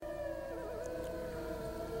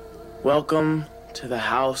Welcome to the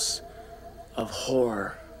House of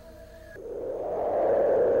Horror.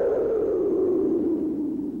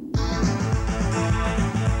 In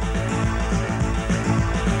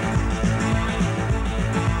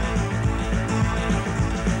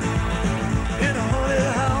a haunted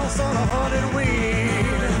house on a haunted wing.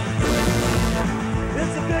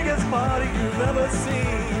 It's the biggest party you've ever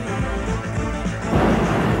seen.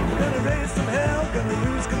 Gonna raise some hell, gonna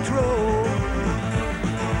lose control.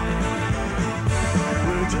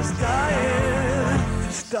 We're just dying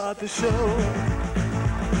to start the show.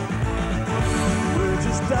 We're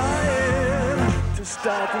just dying to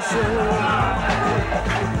start the show.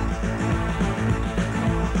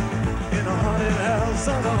 In a haunted house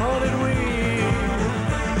on a haunted wing.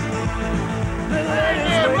 The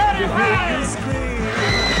ladies make you hear you scream.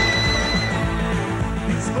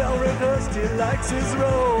 He's well rehearsed, he likes his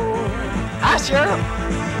role. Usher!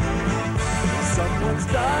 Someone's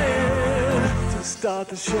dying to start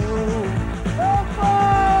the show.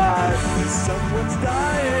 Someone's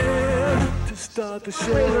dying to start the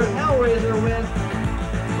show. Hellraiser went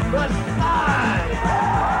plus 5!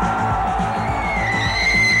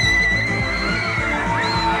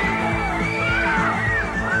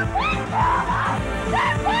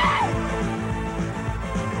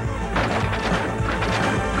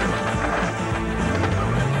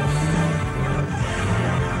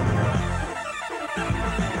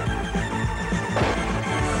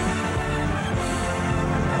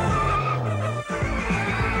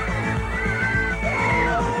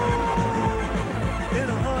 In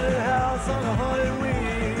a haunted house on a haunted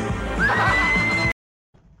wing.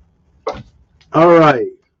 All right.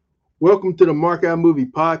 Welcome to the Mark Out Movie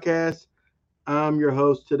Podcast. I'm your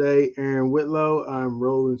host today, Aaron Whitlow. I'm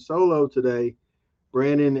rolling solo today.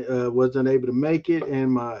 Brandon wasn't able to make it, and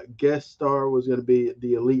my guest star was going to be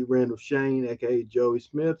the elite Randall Shane, aka Joey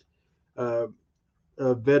Smith, a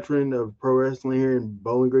veteran of pro wrestling here in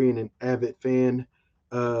Bowling Green and an avid fan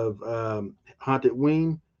of Haunted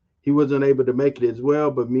Wing. He wasn't able to make it as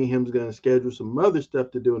well, but me and him's going to schedule some other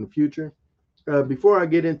stuff to do in the future. Before I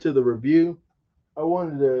get into the review, I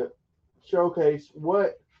wanted to showcase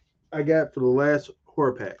what I got for the last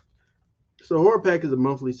Horror Pack. So Horror Pack is a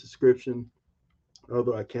monthly subscription,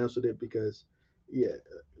 although I canceled it because,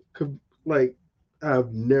 I'm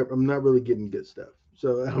not really getting good stuff.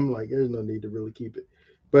 So I'm like, there's no need to really keep it.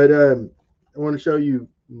 But I want to show you.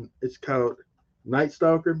 It's called Night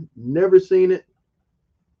Stalker. Never seen it.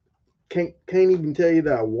 Can't even tell you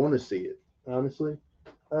that I want to see it, honestly.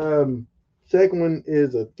 Second one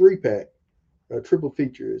is a 3-pack, a triple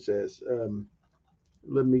feature. It says,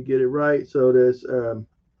 let me get it right. So there's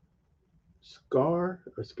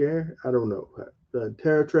Scare, I don't know,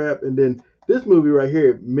 Terror Trap, and then this movie right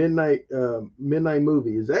here, Midnight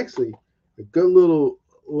Movie, is actually a good little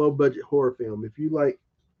low budget horror film. If you like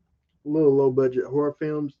little low budget horror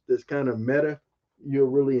films that's kind of meta, you'll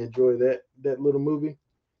really enjoy that little movie.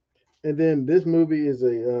 And then this movie is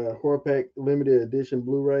a Horror Pack limited edition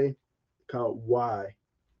Blu-ray called Y.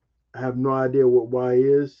 I have no idea what Y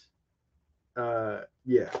is.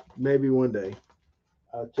 Maybe one day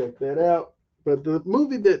I'll check that out. But the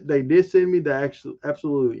movie that they did send me that I actually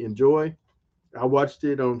absolutely enjoy, I watched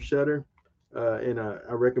it on Shudder, and I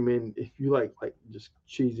recommend if you like just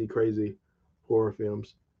cheesy, crazy horror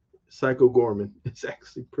films. Psycho Gorman. It's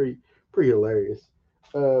actually pretty hilarious.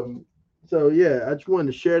 I just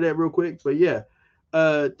wanted to share that real quick.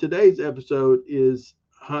 But today's episode is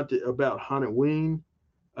about Haunted Wing.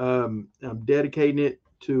 I'm dedicating it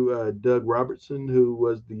to Doug Robertson, who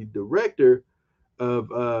was the director of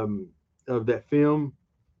that film.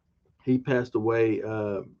 He passed away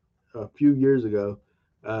a few years ago.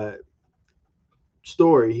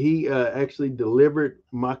 He actually delivered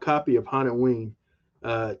my copy of Haunted Wing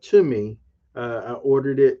to me. I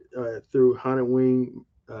ordered it through Haunted Wing.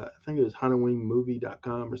 I think it was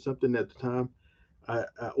hauntedwingmovie.com or something at the time. I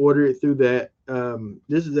ordered it through that.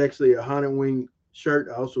 This is actually a Haunted Wing shirt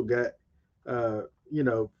I also got,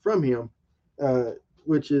 from him,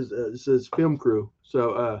 which is it says Film Crew.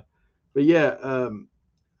 So, he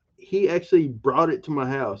actually brought it to my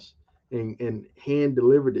house and hand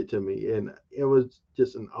delivered it to me, and it was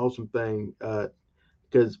just an awesome thing.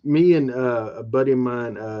 Because me and a buddy of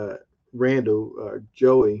mine, Randall,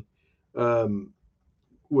 Joey,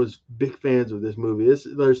 was big fans of this movie.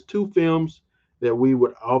 There's two films that we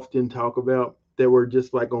would often talk about that were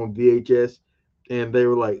just like on VHS, and they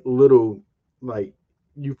were like little, like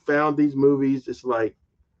you found these movies. It's like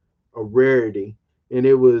a rarity, and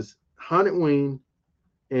it was Haunted Wing,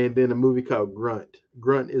 and then a movie called Grunt.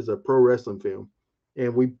 Grunt is a pro wrestling film,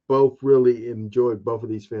 and we both really enjoyed both of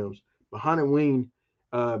these films. But Haunted Wing,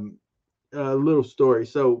 a little story.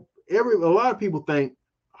 So a lot of people think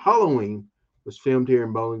Halloween was filmed here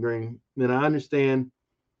in Bowling Green. And I understand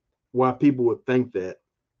why people would think that,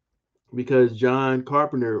 because John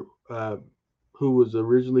Carpenter, who was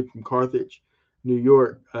originally from Carthage, New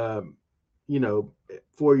York, 4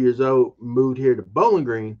 years old, moved here to Bowling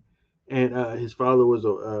Green, and his father was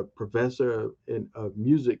a professor of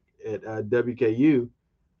music at WKU.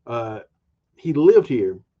 Uh, he lived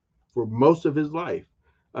here for most of his life.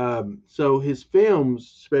 So his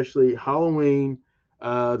films, especially Halloween,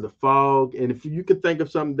 The Fog, and if you could think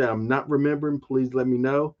of something that I'm not remembering, please let me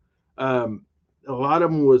know. Um, a lot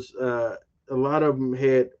of them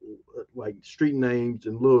had like street names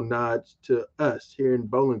and little nods to us here in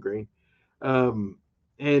Bowling Green. Um,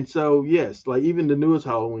 and so yes, like even the newest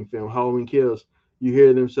Halloween film, Halloween Kills, you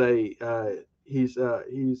hear them say he's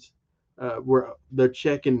where they're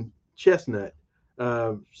checking Chestnut,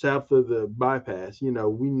 south of the bypass. We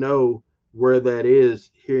know where that is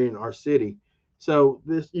here in our city. So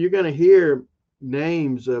this you're gonna hear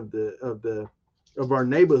names of our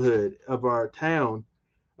neighborhood, of our town,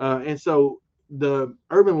 and so the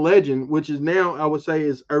urban legend, which is now I would say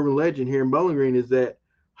is urban legend here in Bowling Green, is that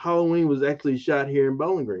Halloween was actually shot here in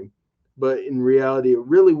Bowling Green, but in reality, it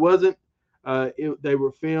really wasn't. They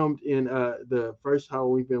were filmed in the first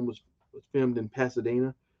Halloween film was filmed in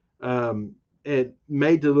Pasadena, um, and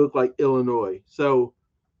made to look like Illinois. So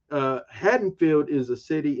Haddonfield is a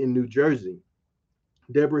city in New Jersey.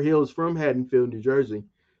 Deborah Hill is from Haddonfield, New Jersey,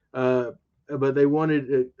 uh, but they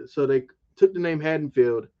wanted so they took the name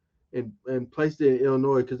Haddonfield and placed it in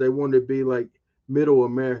Illinois because they wanted to be like Middle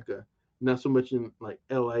America, not so much in like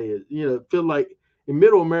L.A. Feel like in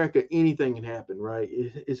Middle America anything can happen, right?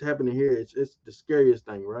 It's happening here. It's the scariest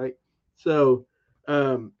thing, right? So,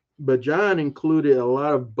 but John included a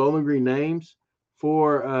lot of Bowling Green names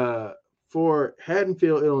for uh, for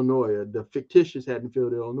Haddonfield, Illinois, the fictitious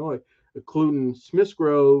Haddonfield, Illinois, including Smiths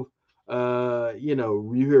Grove.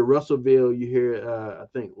 You hear Russellville, you hear I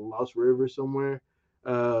think Lost River somewhere,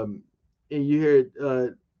 um, and you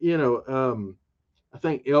hear I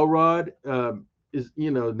think Elrod is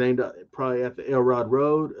named probably after Elrod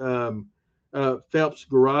Road. Phelps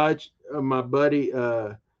Garage. My buddy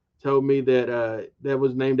told me that that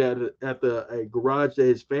was named after a garage that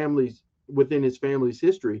his family's within his family's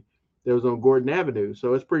history that was on Gordon Avenue.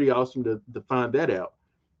 So it's pretty awesome to find that out.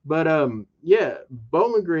 But yeah,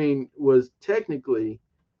 Bowling Green was technically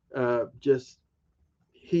just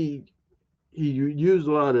he used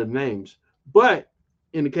a lot of names, but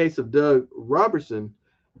in the case of Doug Robertson,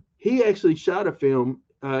 he actually shot a film.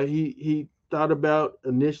 He thought about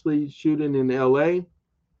initially shooting in L.A.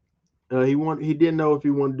 He didn't know if he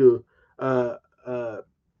wanted to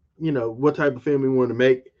do what type of film he wanted to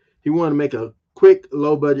make. He wanted to make a quick,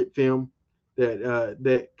 low budget film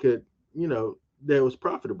that could that was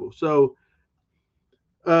profitable. So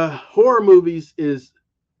horror movies is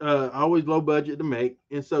always low budget to make,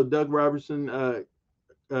 and so Doug Robertson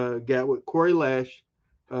got with Corey Lash.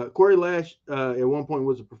 Corey Lash at one point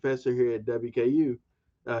was a professor here at WKU.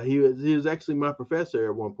 He was actually my professor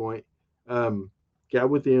at one point. Got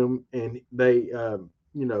with him, and they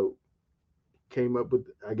came up with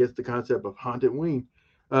I guess the concept of Haunted Wing.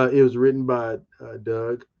 It was written by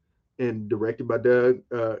Doug and directed by Doug.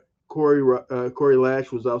 Corey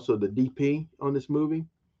Lash was also the DP on this movie.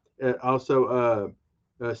 Also,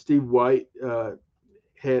 Steve White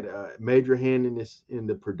had a major hand in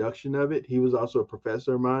the production of it. He was also a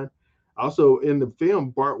professor of mine. Also in the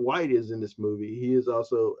film, Bart White is in this movie. He was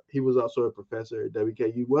also a professor at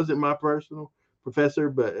WKU. Wasn't my personal professor,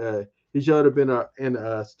 but he showed up in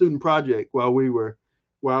a student project while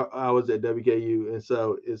I was at WKU, and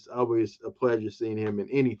so it's always a pleasure seeing him in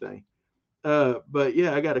anything. But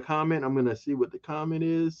yeah, I got a comment. I'm gonna see what the comment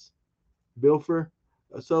is. Bilfer,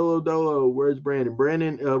 Solo Dolo. Where's Brandon?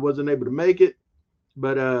 Brandon wasn't able to make it,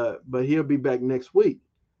 but he'll be back next week.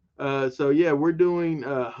 So yeah, we're doing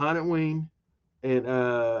Haunted Wing, and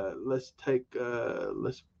let's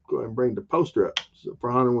go and bring the poster up for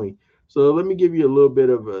Haunted Wing. So let me give you a little bit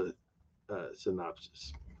of a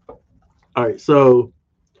synopsis. All right, so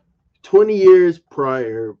 20 years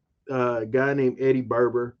prior, a guy named Eddie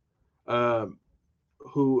Berber,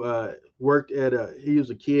 who he was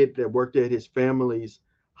a kid that worked at his family's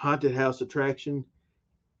haunted house attraction,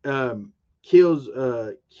 kills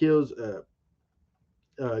a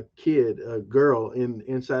girl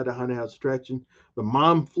inside the haunted house attraction. The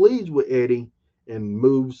mom flees with Eddie and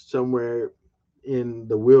moves somewhere in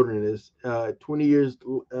the wilderness. 20 years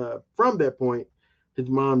from that point, his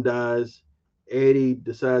mom dies. Eddie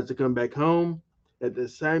decides to come back home. At the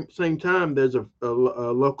same time, there's a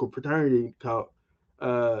local fraternity called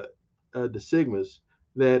the Sigmas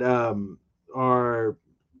that are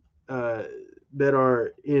uh, that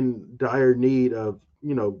are in dire need of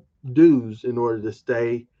dues in order to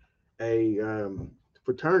stay a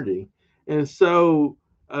fraternity, and so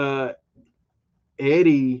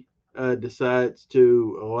Eddie decides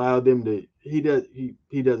to allow them to. He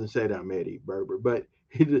doesn't say that I'm Eddie Berber, but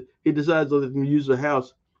he decides to let them use the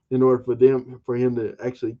house in order for him to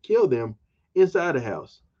actually kill them inside the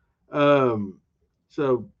house. Um,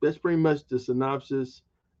 so that's pretty much the synopsis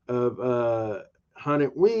of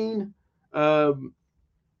Haunted Ween, um,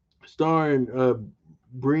 starring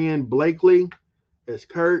Brian Blakely as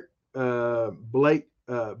Kurt, Blake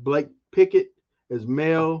Pickett as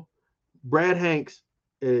Mel, Brad Hanks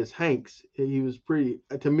as Hanks. He was pretty,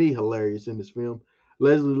 to me, hilarious in this film.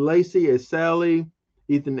 Leslie Lacey as Sally,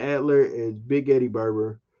 Ethan Adler as Big Eddie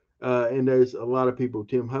Berber, and there's a lot of people.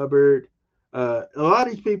 Tim Hubbard. A lot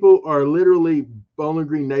of these people are literally Bowling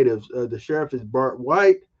Green natives. The sheriff is Bart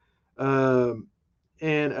White, um,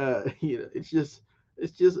 and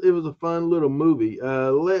it was a fun little movie.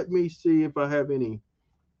 Let me see if I have any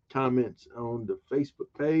comments on the Facebook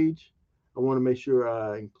page. I want to make sure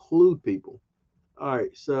I include people. All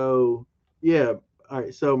right, so yeah, all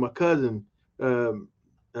right. So my cousin um,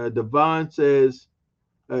 Devon says,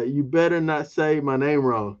 "You better not say my name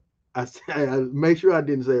wrong." I make sure I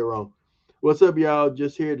didn't say it wrong. What's up, y'all?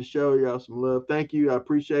 Just here to show y'all some love. Thank you. I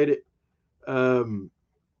appreciate it. Um,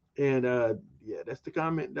 and yeah, that's the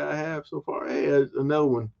comment that I have so far. Hey, another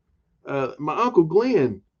one. My uncle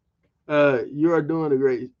Glenn, you are doing a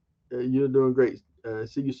great. You're doing great.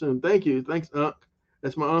 See you soon. Thank you. Thanks, Unc.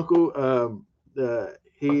 That's my uncle.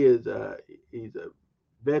 He is he's a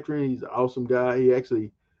veteran. He's an awesome guy. He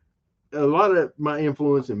actually a lot of my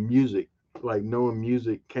influence in music, like knowing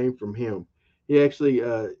music, came from him. He actually,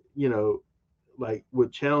 like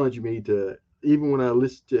would challenge me to even when I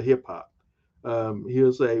listen to hip hop.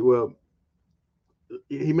 He'll say, "Well,"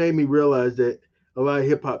 he made me realize that a lot of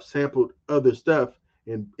hip hop sampled other stuff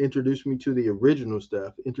and introduced me to the original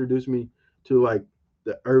stuff. Introduced me to like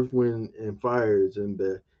the Earth, Wind, and Fires and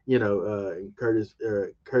the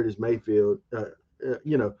Curtis Mayfield,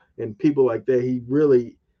 and people like that. He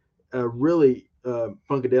really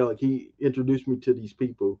funkadelic. He introduced me to these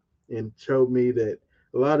people and showed me that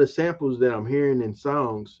a lot of samples that I'm hearing in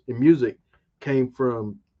songs and music came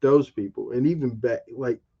from those people, and even back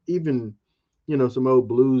like even some old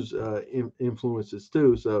blues influences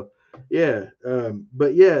too. So yeah,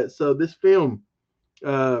 but yeah, so this film,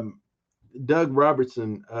 um, Doug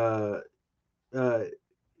Robertson, uh,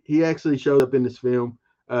 he actually showed up in this film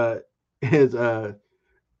as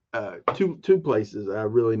two places I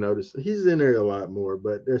really noticed. He's in there a lot more,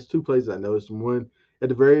 but there's two places I noticed. One at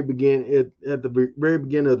the very begin at the very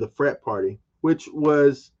beginning of the frat party, which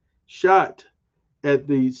was shot at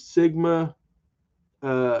the Sigma.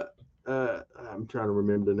 Uh, I'm trying to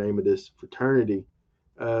remember the name of this fraternity.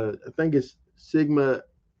 I think it's Sigma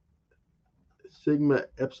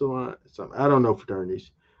Epsilon. Something I don't know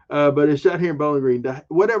fraternities, but it's shot here in Bowling Green.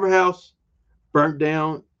 Whatever house burnt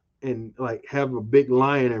down and like have a big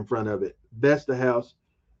lion in front of it. That's the house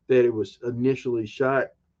that it was initially shot.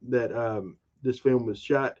 That this film was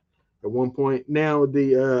shot at one point. Now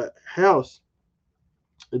the house,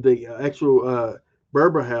 the actual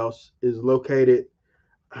Berber house, is located.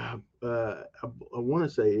 I want to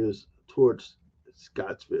say it was towards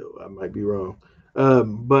Scottsville. I might be wrong,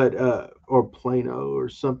 but or Plano or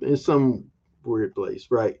something. It's some weird place,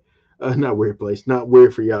 right? Not weird place. Not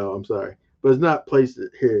weird for y'all. I'm sorry, but it's not placed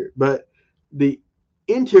here. But the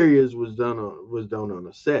interiors was done on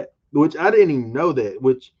a set, which I didn't even know that.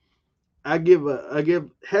 Which I give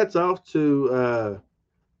hats off to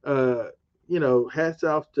hats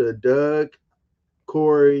off to Doug,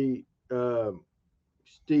 Corey,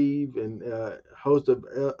 Steve, and a host of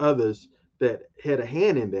others that had a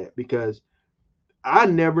hand in that, because I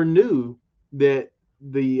never knew that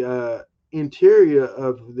the interior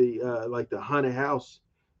of the like the haunted house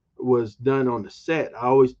was done on the set. I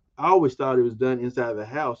always thought it was done inside the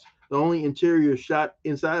house. The only interior shot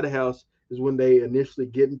inside the house is when they initially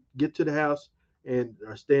get to the house and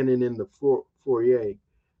are standing in the foyer.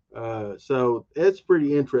 So it's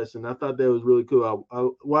pretty interesting. I thought that was really cool. I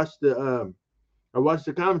watched the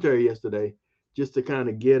commentary yesterday just to kind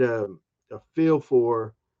of get a feel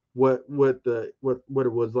for what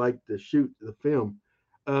it was like to shoot the film.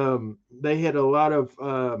 They had a lot of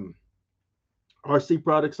RC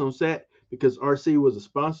products on set because RC was a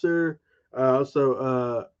sponsor.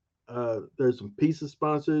 Also, there's some pizza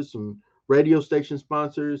sponsors, some radio station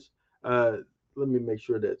sponsors. Let me make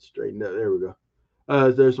sure that's straightened out. There we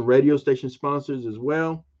go. There's some radio station sponsors as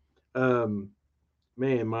well. Um,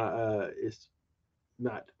 man, my it's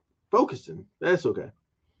not focusing. That's okay.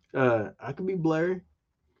 I could be blurry,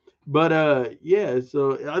 but yeah.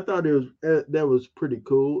 So I thought it was that was pretty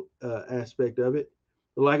cool aspect of it.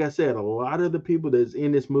 But like I said, a lot of the people that's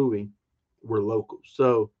in this movie were locals.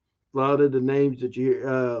 So a lot of the names that you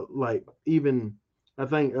hear, like even I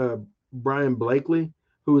think Brian Blakely,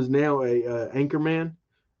 who is now a anchorman.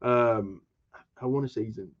 Um, I want to say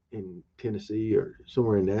he's in Tennessee or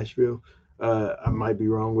somewhere in Nashville. I might be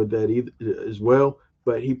wrong with that either as well.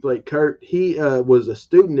 But he played Kurt. He was a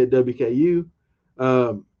student at WKU.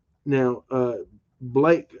 Um, now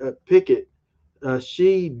Blake Pickett,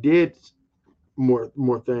 she did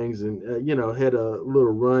more things and had a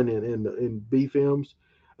little run in B films.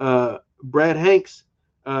 Brad Hanks,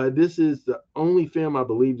 this is the only film I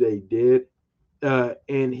believe they did,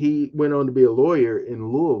 and he went on to be a lawyer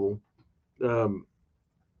in Louisville. Um,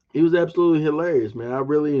 he was absolutely hilarious, man. I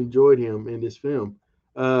really enjoyed him in this film.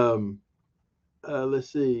 Um,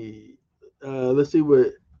 let's see. Let's see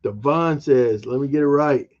what Devon says. Let me get it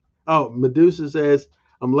right. Oh, Medusa says,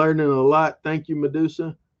 I'm learning a lot. Thank you,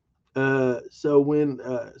 Medusa. So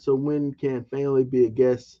when can family be a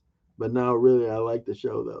guest? But no, really, I like the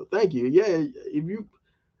show though. Thank you. Yeah, if you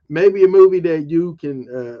maybe a movie that you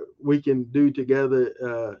can we can do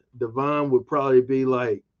together. Devon would probably be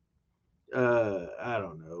like I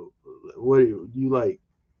don't know. What do you like?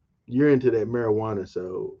 You're into that marijuana,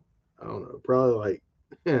 so I don't know. Probably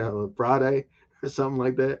like Friday or something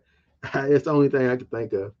like that. It's the only thing I can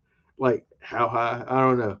think of. Like how high? I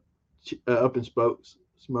don't know. Up in smokes.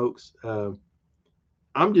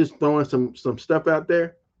 I'm just throwing some stuff out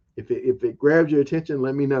there. If it grabs your attention,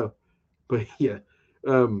 let me know. But yeah.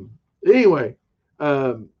 Um. Anyway.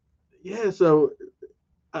 Um. Yeah. So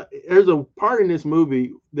there's a part in this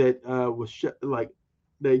movie that was like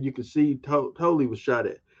that you can see totally was shot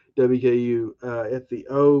at WKU at the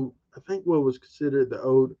old, I think what was considered the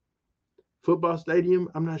old football stadium.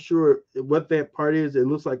 I'm not sure what that part is. It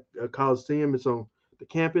looks like a coliseum. It's on the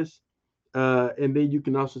campus, and then you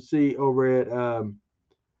can also see over at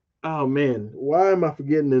oh man, why am I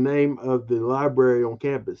forgetting the name of the library on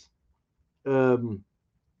campus? Um,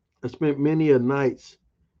 I spent many a nights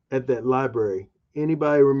at that library.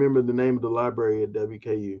 Anybody remember the name of the library at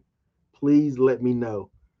WKU? Please let me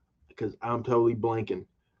know because I'm totally blanking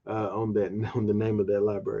on that on the name of that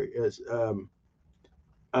library. It's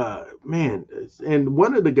man, and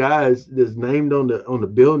one of the guys that's named on the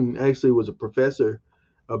building actually was a professor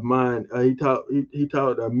of mine. He taught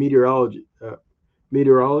meteorology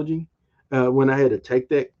when I had to take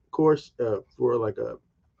that course for like a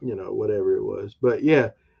whatever it was. But yeah,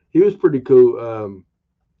 he was pretty cool.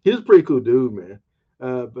 He was a pretty cool dude, man.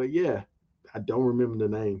 But yeah, I don't remember the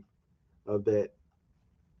name of that.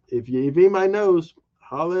 If anybody knows,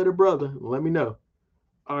 holler at a brother. And let me know.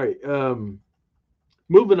 All right.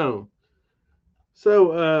 Moving on.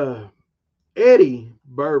 So Eddie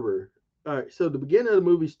Berber. All right. So the beginning of the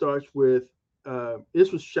movie starts with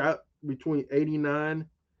this was shot between '89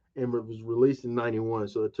 and it was released in '91.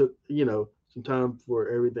 So it took some time for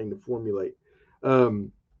everything to formulate.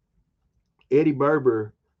 Um, Eddie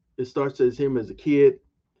Berber. It starts as him as a kid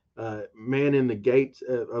man in the gates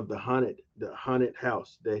of the haunted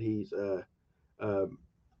house that he's um,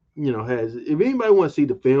 has. If anybody wants to see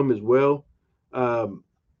the film as well, um,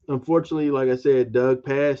 unfortunately, like I said, Doug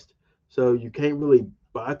passed, so you can't really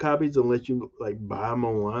buy copies unless you like buy them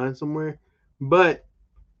online somewhere. But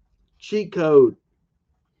cheat code,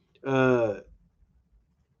 uh,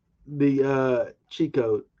 the cheat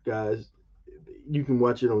code, guys, you can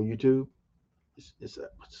watch it on YouTube. It's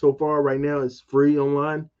so far right now it's free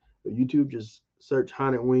online. YouTube, just search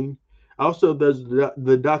Haunted Wing. Also, there's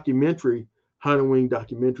the documentary Haunted Wing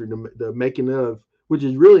documentary, the making of, which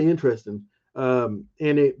is really interesting. And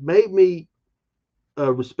it made me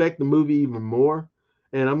respect the movie even more.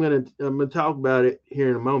 And I'm gonna talk about it here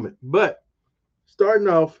in a moment. But starting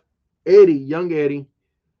off, young Eddie,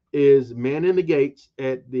 is manning the gates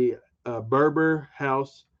at the Berber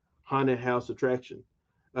House haunted house attraction.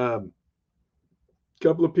 Um,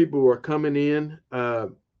 Couple of people were coming in.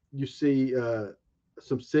 You see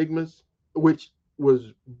some Sigmas, which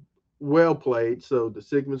was well played. So the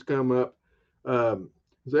Sigmas come up,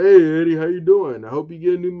 say, "Hey Eddie, how you doing? I hope you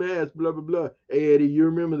get a new mask." Blah blah blah. Hey Eddie, you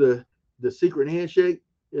remember the secret handshake?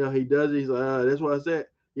 He does it. He's like, "That's what I said."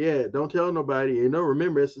 Yeah, don't tell nobody.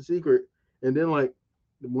 Remember it's a secret. And then like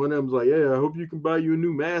one of them's like, "Yeah, I hope you can buy you a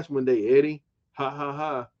new mask one day, Eddie." Ha ha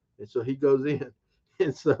ha. And so he goes in,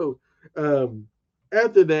 and so. Um,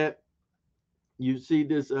 After that, you see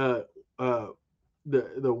this one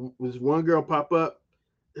girl pop up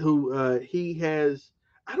who he has.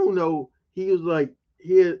 I don't know. He was like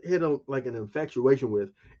had like an infatuation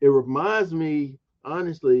with. It reminds me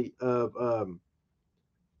honestly of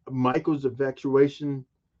Michael's infatuation,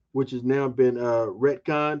 which has now been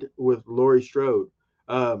retconned with Laurie Strode.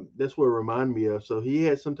 That's what it reminded me of. So he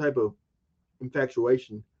had some type of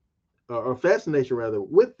infatuation or fascination rather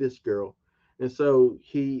with this girl, and so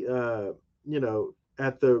he,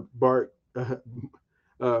 after Bart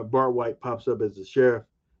White pops up as the sheriff,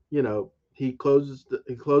 he closes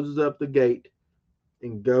up the gate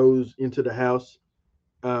and goes into the house,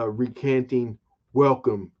 recanting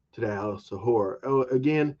 "Welcome to the House of Horror." Oh,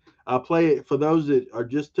 again, I'll play it for those that are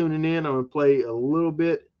just tuning in. I'm gonna play a little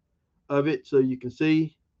bit of it so you can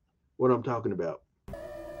see what I'm talking about.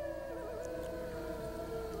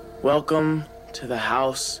 Welcome to the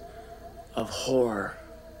House of Horror.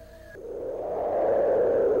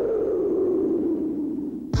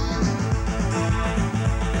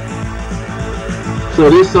 So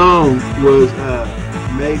this song was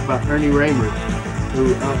made by Ernie Raymer,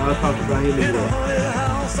 who I'll talk about him In a in a haunted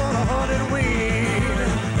house on a haunted wing.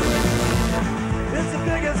 It's the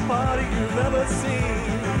biggest party you've ever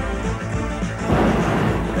seen.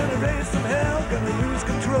 Gonna raise some hell, gonna lose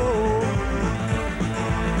control.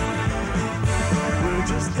 We're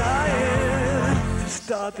just dying to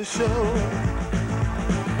start the show.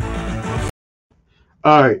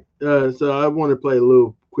 All right, so I want to play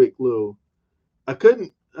a quick little. I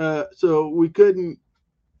couldn't, so we couldn't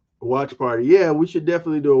watch party. Yeah, we should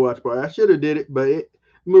definitely do a watch party. I should have did it, but the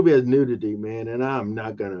movie has nudity, man, and I'm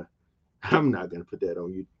not gonna put that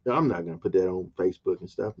on you. I'm not gonna put that on Facebook and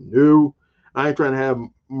stuff. No, I ain't trying to have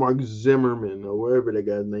Mark Zimmerman or wherever that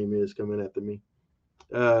guy's name is coming after me.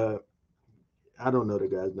 I don't know the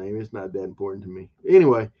guy's name. It's not that important to me.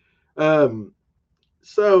 Anyway,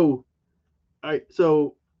 so. All right,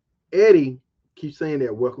 so Eddie keeps saying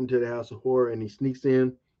that "Welcome to the House of Horror," and he sneaks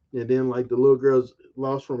in, and then like the little girl's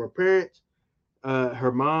lost from her parents,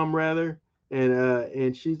 her mom rather,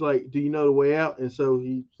 and she's like, "Do you know the way out?" And so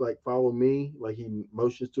he's like, "Follow me," like he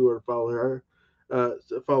motions to her to follow her,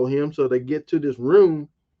 follow him. So they get to this room,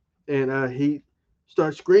 and he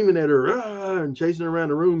starts screaming at her and chasing her around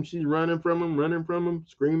the room. She's running from him,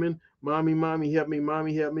 screaming, "Mommy, mommy, help me!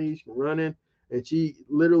 Mommy, help me!" She's running. And she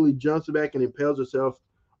literally jumps back and impales herself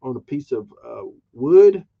on a piece of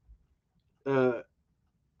wood. I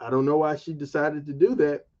don't know why she decided to do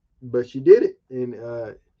that, but she did it. And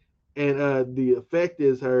the effect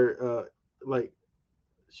is her like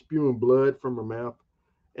spewing blood from her mouth,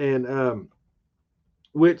 and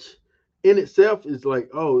which in itself is like,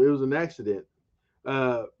 oh, it was an accident.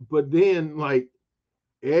 But then like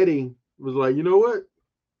Eddie was like, you know what?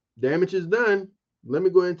 Damage is done. Let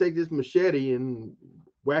me go ahead and take this machete and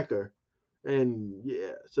whack her. And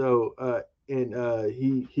yeah, so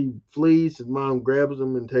he flees. His mom grabs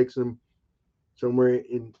him and takes him somewhere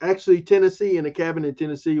in actually Tennessee, in a cabin in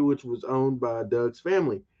Tennessee, which was owned by Doug's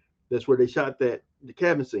family. That's where they shot the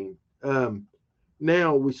cabin scene.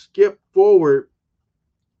 Now we skip forward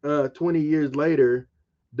 20 years later.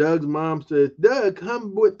 Doug's mom says, "Doug,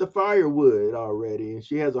 come with the firewood already," and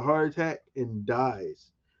she has a heart attack and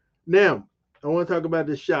dies. Now I want to talk about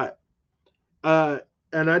this shot.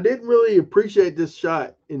 And I didn't really appreciate this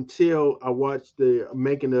shot until I watched the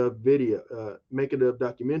making of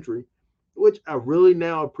documentary, which I really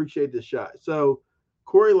now appreciate the shot. So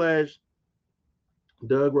Corey Lash,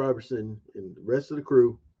 Doug Robertson, and the rest of the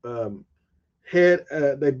crew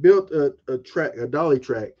they built a dolly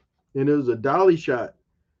track, and it was a dolly shot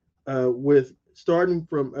with starting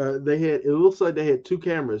from it looks like they had two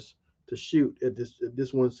cameras to shoot at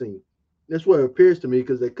this one scene. That's what it appears to me,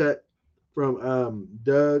 because they cut from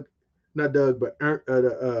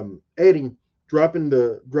Eddie dropping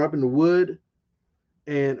the wood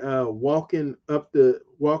and walking up to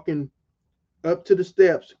the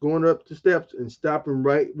steps, going up the steps and stopping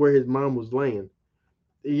right where his mom was laying.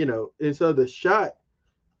 And so the shot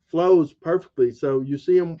flows perfectly. So you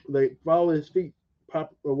see him, they follow his feet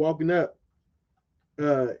walking up.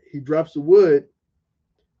 He drops the wood,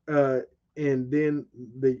 and then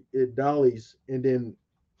it dollies, and then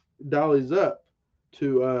dollies up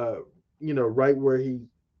to right where he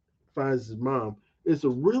finds his mom. It's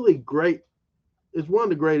it's one of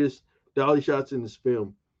the greatest dolly shots in this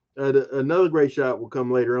film. Another great shot will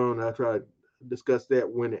come later on. I'll try to discuss that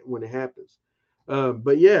when it happens.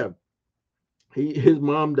 But yeah, his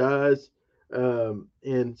mom dies,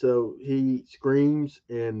 and so he screams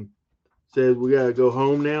and says, "We gotta go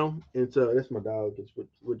home now." And so that's my dog. That's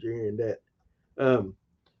what you're hearing that.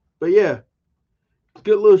 But yeah,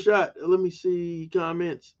 good little shot. Let me see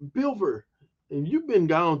comments. Bilford, and you've been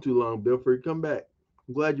gone too long, Bilford. Come back.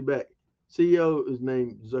 I'm glad you're back. CEO is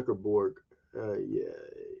named Zuckerberg. Yeah,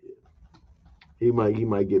 he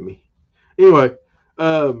might get me. Anyway,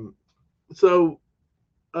 um, so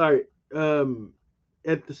all right.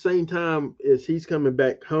 At the same time as he's coming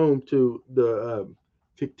back home to the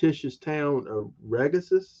fictitious town of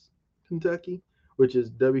Ragasus, Kentucky, which is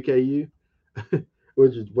WKU,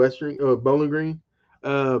 which is Western Bowling Green.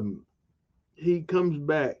 Um, he comes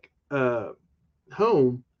back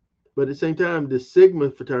home, but at the same time, the Sigma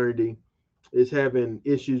fraternity is having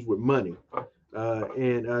issues with money.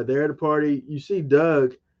 And they're at a party. You see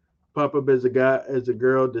Doug pop up as a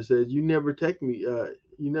girl that says, "You never take me,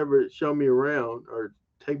 you never show me around or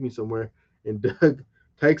take me somewhere." And Doug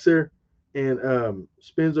takes her and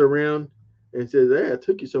spins her around and says, "Hey, I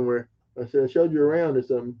took you somewhere. I said I showed you around or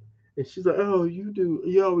something." And she's like, "Oh,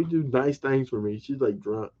 you always do nice things for me." She's like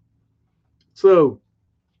drunk. So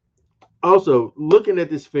also, looking at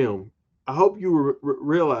this film, I hope you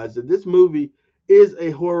realize that this movie is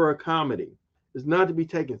a horror comedy. It's not to be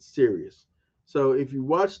taken serious. So if you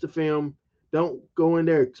watch the film, don't go in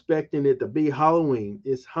there expecting it to be Halloween.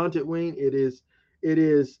 It's haunted ween. It is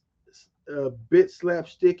a bit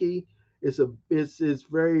slapsticky. It's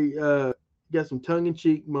very got some tongue in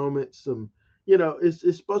cheek moments.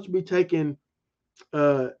 It's supposed to be taken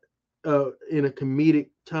uh in a comedic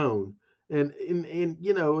tone, and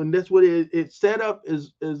that's what it's set up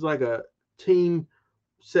as like a teen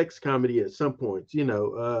sex comedy at some points,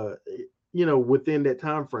 within that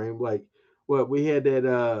time frame. Like what we had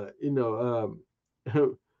that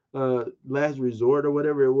Last Resort or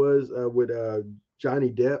whatever it was, with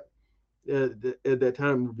Johnny Depp, at that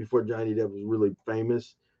time before Johnny Depp was really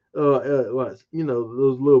famous. Those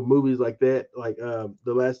little movies like that, like The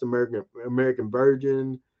Last American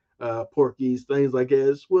Virgin, Porky's, things like that.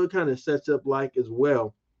 It's what it kind of sets up like as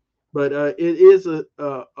well. But it is a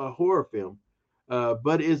horror film,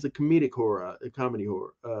 but it's a comedic horror, a comedy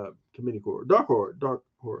horror, comedic horror, dark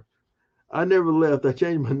horror. I never left. I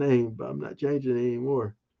changed my name, but I'm not changing it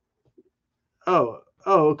anymore. Oh,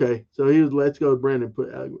 okay. So he was Let's Go Brandon.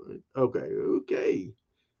 Okay.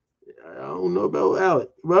 I don't know about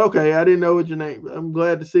Alec, but okay. I didn't know what your name. I'm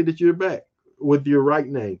glad to see that you're back with your right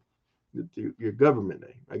name, with your government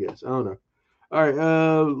name. I guess I don't know. All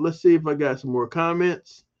right. Let's see if I got some more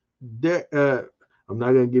comments. I'm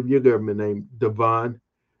not gonna give your government name, Devon.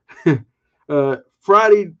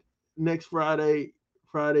 Friday, next Friday,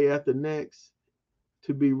 Friday after next.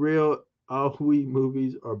 To be real, all we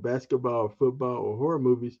movies are basketball, or football, or horror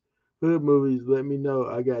movies. Hood movies, let me know.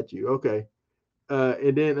 I got you. Okay.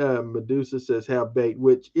 And then Medusa says half baked,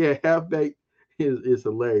 which yeah, half baked is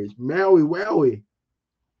hilarious. Maui Wowie.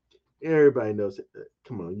 Everybody knows it.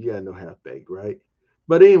 Come on, you gotta know half baked, right?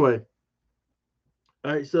 But anyway,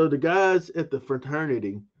 all right. So the guys at the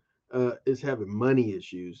fraternity is having money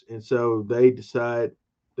issues, and so they decide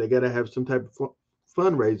they gotta have some type of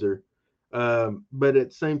fundraiser. But at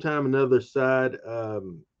the same time, another side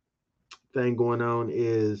thing going on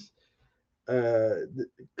is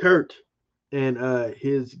Kurt and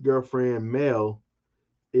his girlfriend Mel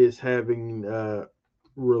is having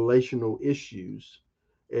relational issues,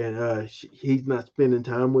 and he's not spending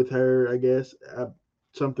time with her. I guess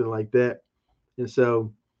something like that. And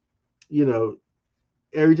so, you know,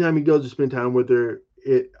 every time he goes to spend time with her,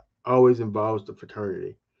 it always involves the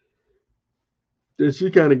fraternity. And she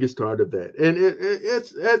kind of gets tired of that, and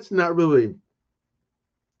it's that's not really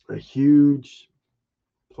a huge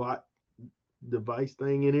plot device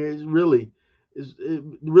thing in here. It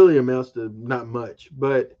really amounts to not much.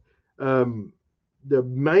 But um, the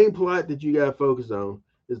main plot that you got to focus on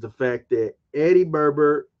is the fact that Eddie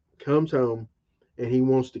Berber comes home and he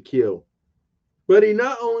wants to kill. But he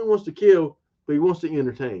not only wants to kill, but he wants to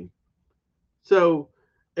entertain. So,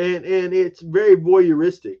 and it's very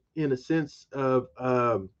voyeuristic in a sense of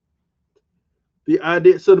the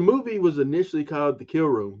idea. So the movie was initially called The Kill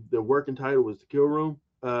Room. The working title was The Kill Room.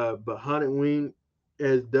 But Haunted Wing,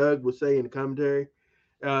 as Doug would say in the commentary,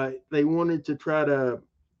 they wanted to try to,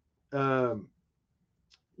 um,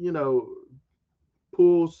 you know,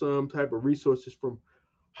 pull some type of resources from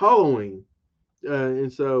Halloween.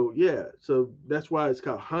 And so yeah, so that's why it's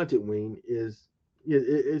called Haunted Wing. It's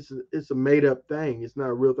a made up thing. It's not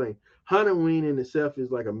a real thing. Haunted Wing in itself is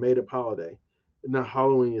like a made up holiday. Not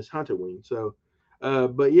Halloween is Haunted Wing. So,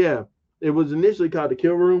 but yeah, it was initially called the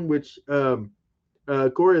Kill Room, which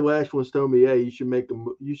Corey Lash once told me, "Hey,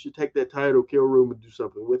 you should take that title, Kill Room, and do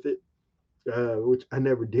something with it," which I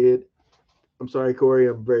never did. I'm sorry, Corey.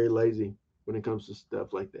 I'm very lazy when it comes to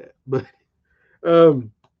stuff like that. But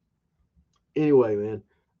um, anyway, man.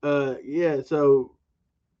 Yeah. So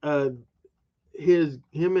uh, him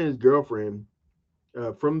and his girlfriend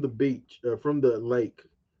from the beach, from the lake,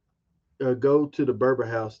 go to the Berber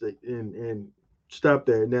house and stop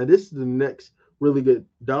there. Now this is the next really good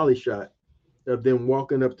dolly shot of them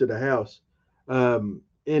walking up to the house, and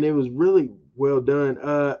it was really well done.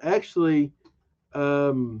 Actually,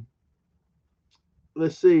 um,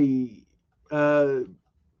 let's see. Uh,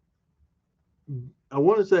 I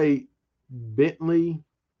want to say Bentley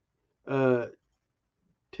uh,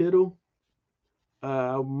 Tittle.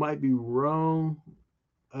 I might be wrong.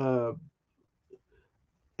 Uh,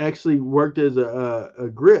 Actually worked as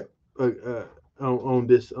a grip on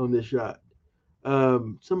this shot.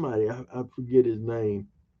 Somebody I forget his name.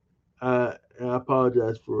 I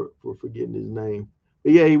apologize for forgetting his name.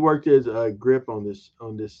 But yeah, he worked as a grip on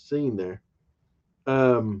this scene there.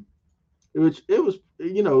 Um, it was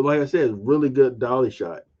like I said, really good dolly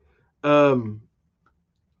shot. Um,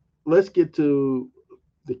 let's get to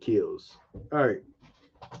the kills. All right.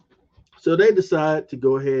 So they decide to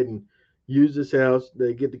go ahead and use this house.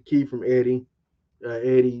 They get the key from Eddie.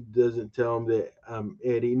 Eddie doesn't tell him that I'm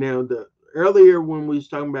Eddie. Now, the earlier when we was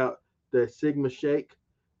talking about the Sigma Shake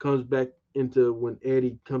comes back into when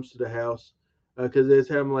Eddie comes to the house because they're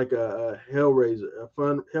having like a Hellraiser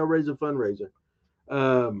fundraiser,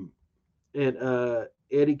 um, and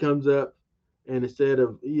Eddie comes up and instead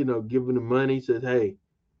of giving him money, says, "Hey,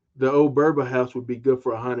 the old Berber house would be good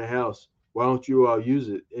for a haunted house. Why don't you all use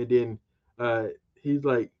it?" And then he's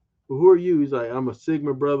like, "Well, who are you?" He's like, "I'm a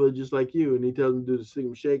Sigma brother, just like you." And he tells him to do the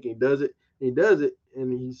Sigma shake. And he does it. And he does it,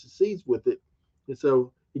 and he succeeds with it. And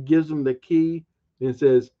so he gives him the key and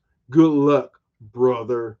says, "Good luck,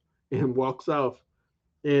 brother," and walks off.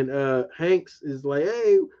 And Hanks is like,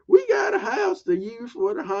 "Hey, we got a house to use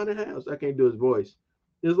for the haunted house." I can't do his voice.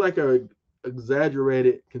 It's like a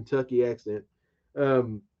exaggerated Kentucky accent.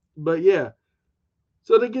 Um, but yeah,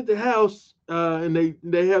 so they get the house, and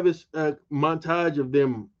they have this montage of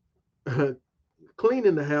them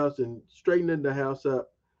cleaning the house and straightening the house up.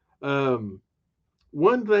 Um,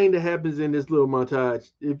 One thing that happens in this little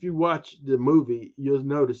montage, if you watch the movie, you'll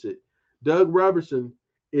notice it. Doug Robertson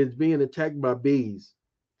is being attacked by bees.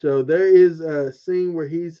 So there is a scene where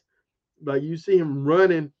he's like, you see him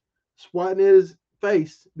running, swatting at his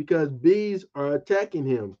face because bees are attacking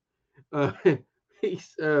him. Uh,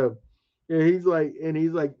 he's and he's like,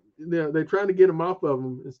 they're trying to get him off of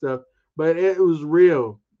him and stuff, but it was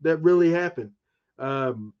real. That really happened.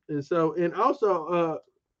 And so, and also,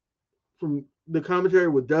 from the commentary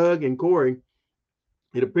with Doug and Corey,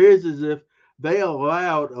 it appears as if they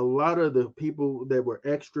allowed a lot of the people that were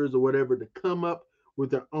extras or whatever to come up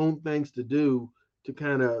with their own things to do to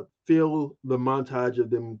kind of fill the montage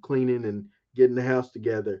of them cleaning and getting the house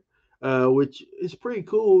together. Which is pretty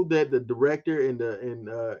cool that the director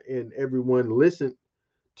and everyone listened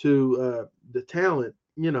to the talent,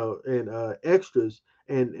 and extras,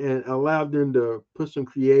 and allowed them to put some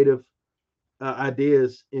creative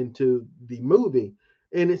ideas into the movie.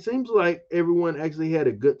 And it seems like everyone actually had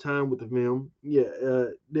a good time with the film. Yeah,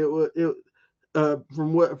 there was it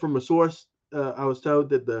from a source I was told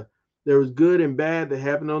that there was good and bad that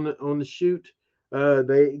happened on the shoot.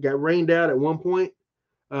 They got rained out at one point,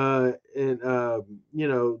 and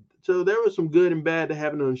so there was some good and bad that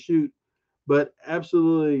happened on the shoot. But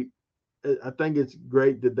absolutely, I think it's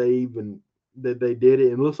great that they did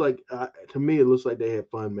it. And it looks like to me, it looks like they had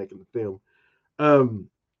fun making the film. Um,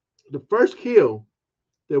 the first kill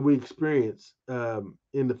that we experience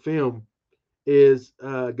in the film is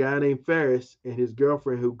a guy named Ferris and his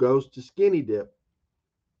girlfriend who goes to Skinny Dip.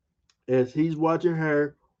 As he's watching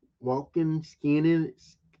her walking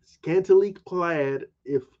scantily clad,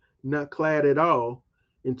 if not clad at all,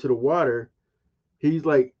 into the water, he's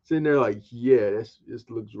like sitting there like, yeah, this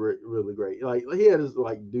looks really great. Like he had this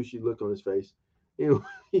like douchey look on his face.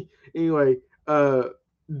 Anyway, anyway,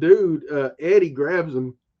 dude, Eddie grabs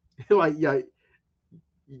him, like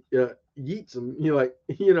yeah, yeets him.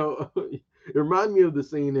 It reminds me of the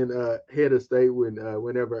scene in Head of State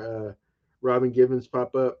whenever Robin Givens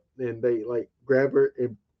pop up and they like grab her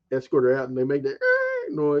and escort her out and they make that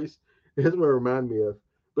noise. That's what it reminds me of.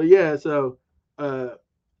 But yeah, so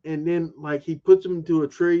and then like he puts him into a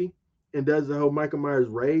tree and does the whole Michael Myers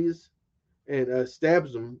raise and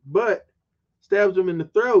stabs him, but stabs him in the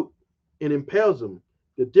throat and impales him.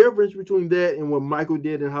 The difference between that and what Michael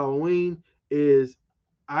did in Halloween is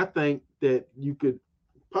I think that you could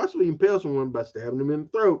possibly impale someone by stabbing them in the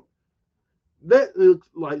throat. That looks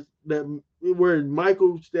like that where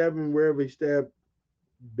Michael stabbed him wherever he stabbed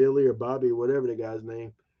Billy or Bobby or whatever the guy's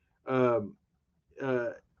name. Um, uh,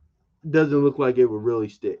 doesn't look like it would really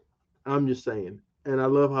stick. I'm just saying. And I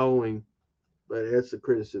love Halloween, but that's a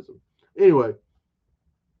criticism. Anyway,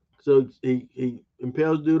 so he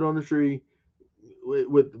impales dude on the tree,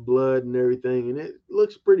 with the blood and everything, and it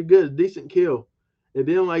looks pretty good. Decent kill. And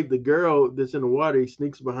then like the girl that's in the water, he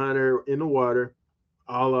sneaks behind her in the water,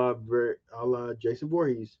 a la Jason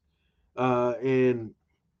Voorhees, and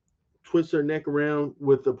twists her neck around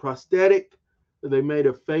with a prosthetic. They made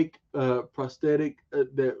a fake prosthetic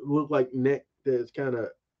that looked like neck that's kind of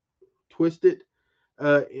twisted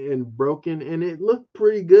and broken, and it looked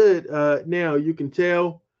pretty good. Now you can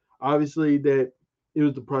tell, obviously, that it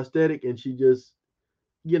was the prosthetic, and she just,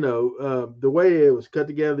 the way it was cut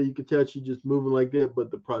together, you could tell she just moving like that,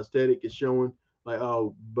 but the prosthetic is showing like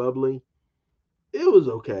all bubbly. It was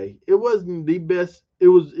okay. It wasn't the best. It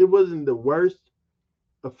wasn't the worst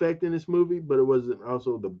effect in this movie, but it wasn't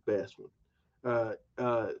also the best one,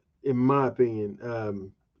 in my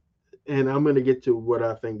opinion. And I'm gonna get to what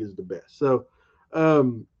I think is the best. So,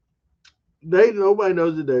 um, nobody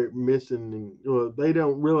knows that they're missing, and well, they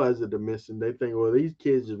don't realize that they're missing. They think, well, these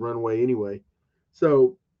kids just run away anyway.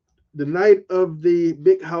 So, the night of the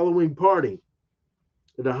big Halloween party,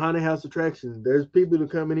 at the haunted house attraction, there's people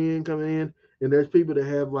that coming in, and there's people that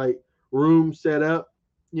have like rooms set up,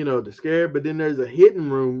 to scare. But then there's a hidden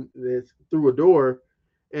room that's through a door,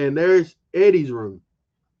 and there's Eddie's room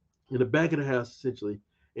in the back of the house, essentially.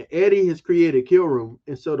 And Eddie has created a kill room,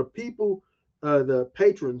 and so the people, the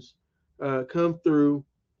patrons, come through,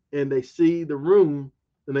 and they see the room,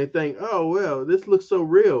 and they think, "Oh well, this looks so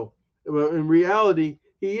real." Well, in reality,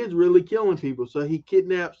 he is really killing people. So he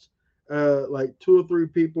kidnaps like 2 or 3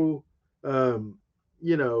 people,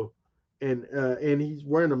 you know, and he's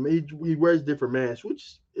wearing them. He wears different masks,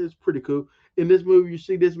 which is pretty cool. In this movie, you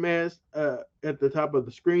see this mask at the top of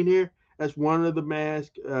the screen here. That's one of the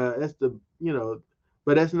masks. That's the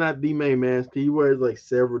but that's not the main mask. He wears like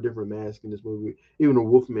several different masks in this movie, even a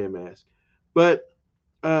Wolfman mask. But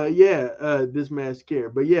this mask here.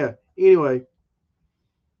 But yeah, anyway,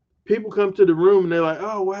 people come to the room and they're like,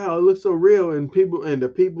 "Oh wow, it looks so real." And the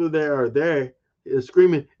people that are there is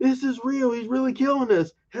screaming, "This is real. He's really killing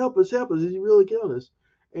us. Help us, help us. He's really killing us."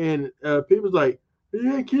 And people's like,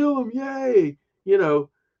 "Yeah, kill him, yay!"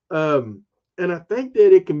 And I think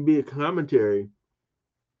that it can be a commentary.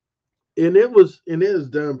 And it was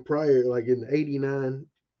done prior, like in '89,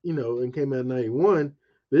 and came out in '91.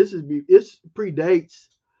 It predates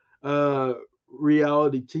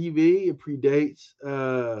reality TV. It predates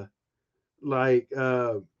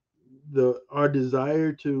our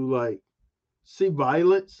desire to like see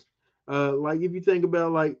violence. Like if you think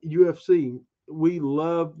about like UFC, we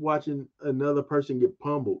love watching another person get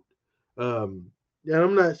pummeled. And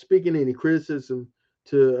I'm not speaking any criticism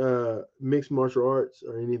to mixed martial arts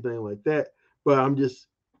or anything like that, but I'm just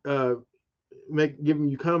giving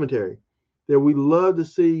you commentary that we love to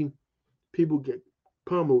see people get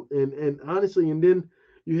pummeled, and honestly, and then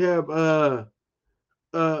you have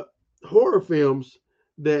horror films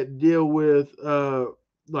that deal with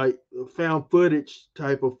like found footage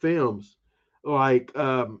type of films. Like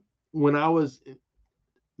when I was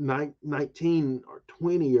 19 or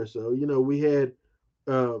 20 or so, we had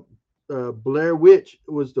Blair Witch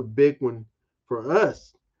was the big one for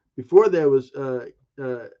us. Before there was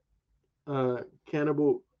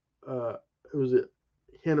Cannibal. It was a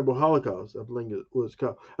Cannibal Holocaust, I think it was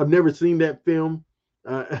called. I've never seen that film.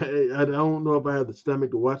 I don't know if I have the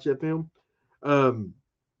stomach to watch that film. But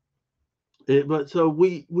so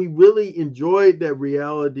we really enjoyed that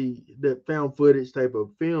reality, that found footage type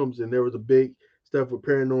of films, and there was a big stuff with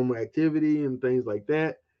Paranormal Activity and things like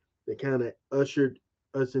that kind of ushered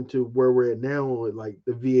us into where we're at now with like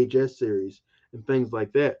the VHS series and things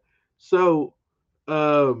like that. So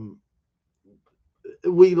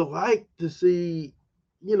we like to see,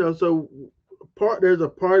 so there's a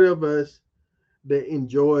part of us that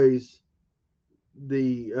enjoys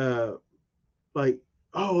the like,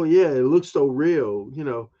 oh yeah, it looks so real,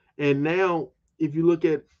 and now if you look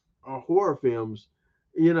at our horror films,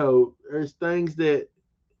 there's things that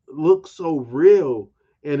look so real,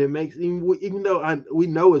 and it makes, even though we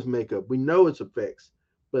know it's makeup, we know it's effects,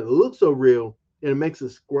 but it looks so real, and it makes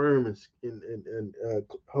us squirm and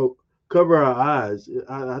cover our eyes.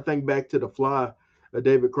 I think back to The Fly,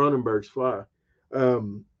 David Cronenberg's Fly.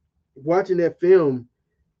 Watching that film,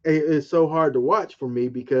 it's so hard to watch for me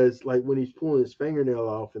because, like, when he's pulling his fingernail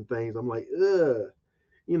off and things, I'm like, ugh,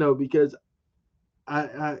 because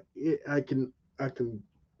I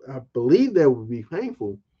believe that would be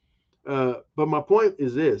painful. But my point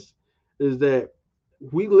is that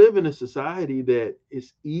we live in a society that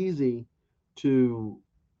it's easy to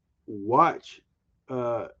watch.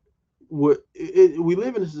 We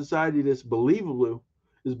live in a society that's believable.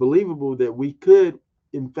 It's believable that we could,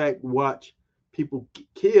 in fact, watch people get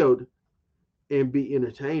killed and be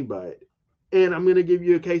entertained by it. And I'm going to give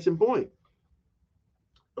you a case in point.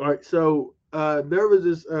 All right, so there was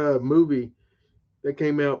this movie that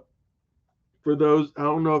came out. For those, I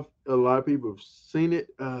don't know if a lot of people have seen it.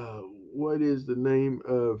 What is the name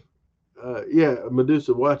of? Yeah,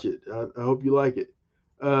 Medusa. Watch it. I hope you like it.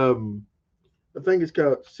 Um, I think it's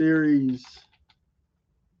called Series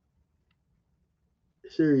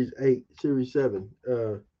 8, Series 7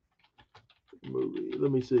 movie.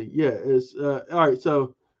 Let me see. Yeah, it's all right.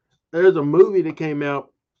 So there's a movie that came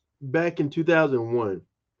out back in 2001.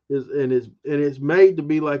 It's made to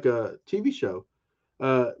be like a TV show.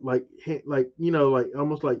 Like like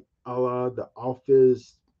almost like a la the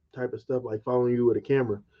Office type of stuff, like following you with a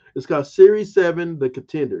camera. It's called Series 7, The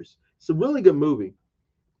Contenders. It's a really good movie.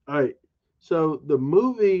 All right. So the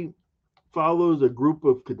movie follows a group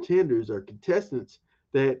of contenders or contestants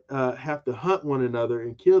that have to hunt one another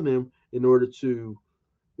and kill them in order to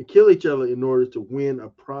kill each other in order to win a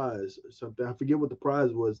prize or something. I forget what the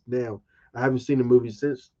prize was now. I haven't seen the movie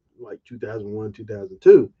since like 2001,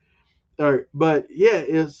 2002. All right, but yeah,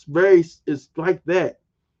 it's like that.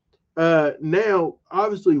 Now,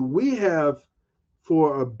 obviously, we have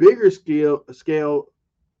for a bigger scale,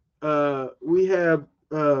 we have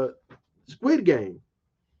Squid Game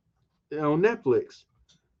on Netflix.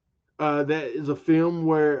 That is a film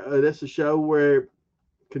where that's a show where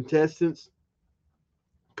contestants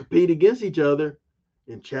compete against each other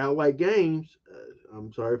in childlike games.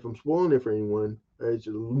 I'm sorry if I'm spoiling it for anyone. There's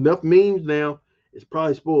enough memes now. It's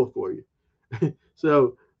probably spoiled for you.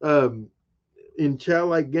 So, in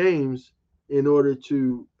childlike games, in order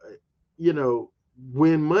to,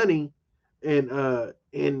 win money,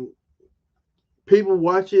 and people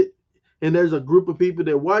watch it, and there's a group of people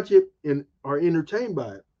that watch it and are entertained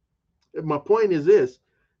by it. And my point is this: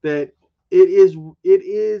 that it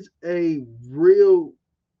is a real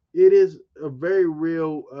it is a very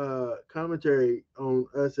real commentary on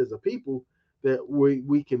us as a people that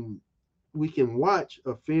we can watch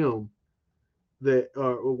a film that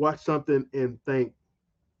or watch something and think,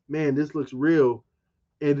 man, this looks real,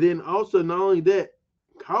 and then also not only that,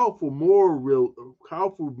 call for more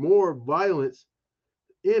violence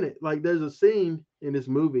in it. Like there's a scene in this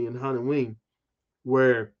movie in Halloween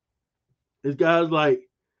where this guy's like,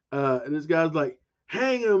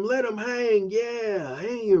 hang him, let him hang, yeah,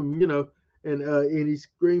 hang him, and he's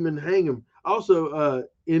screaming, hang him. Also,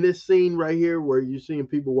 in this scene right here where you're seeing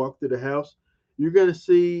people walk through the house, you're gonna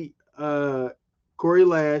see Corey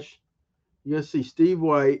Lash, you're gonna see Steve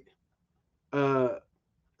White. Uh,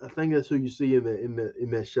 I think that's who you see in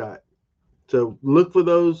that shot. So look for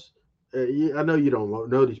those. I know you don't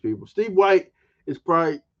know these people. Steve White is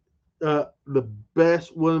probably the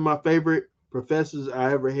best, one of my favorite professors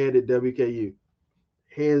I ever had at WKU,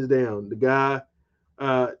 hands down. The guy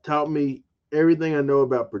taught me everything I know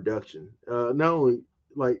about production.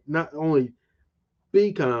 Not only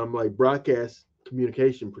BCom, like broadcast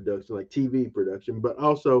communication production, like TV production, but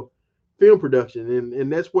also film production,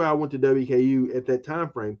 and that's where I went to WKU at that time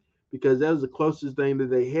frame because that was the closest thing that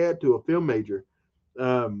they had to a film major.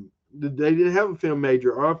 They didn't have a film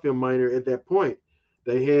major or a film minor at that point.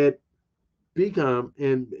 They had BCom,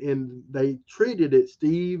 and they treated it.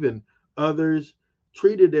 Steve and others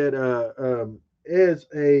treated it as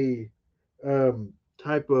a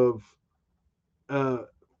type of uh,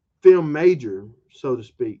 film major, so to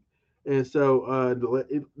speak. And so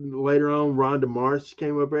later on, Rhonda Mars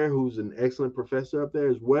came up there, who's an excellent professor up there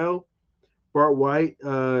as well. Bart White.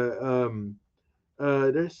 There's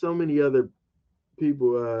so many other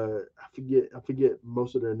people. I forget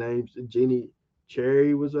most of their names. Jeannie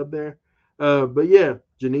Cherry was up there. But yeah,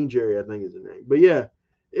 Janine Cherry, I think is her name. But yeah,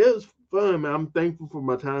 it was fun, man. I'm thankful for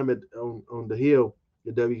my time on the Hill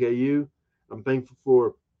at WKU. I'm thankful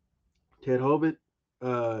for Ted Hovitt,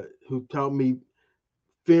 who taught me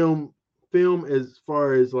film film as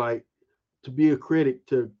far as like to be a critic,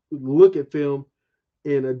 to look at film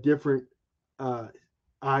in a different uh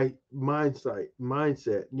mindset,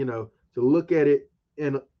 to look at it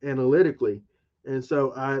analytically. And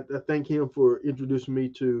so I thank him for introducing me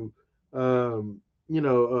to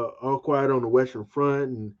All Quiet on the Western Front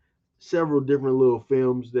and several different little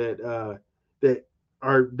films that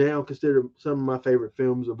are now considered some of my favorite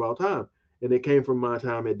films of all time. And it came from my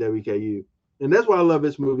time at WKU. And that's why I love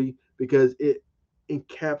this movie, because it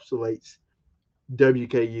encapsulates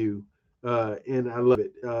WKU, and I love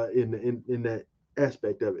it in that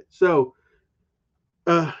aspect of it. So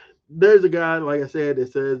there's a guy, like I said,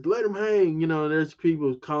 that says let him hang. There's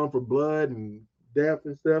people calling for blood and death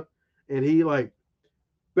and stuff, and he like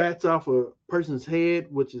bats off a person's head,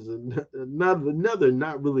 which is another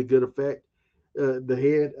not really good effect. the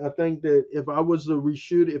head. I think that if I was to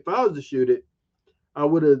shoot it, I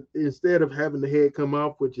would have, instead of having the head come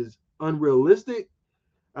off, which is unrealistic,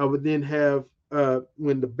 I would then have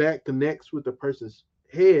when the back connects with the person's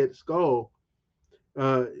head skull,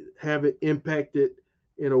 uh, have it impacted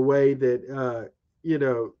in a way that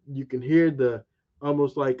you can hear the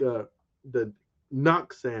almost like the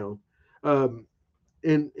knock sound. Um,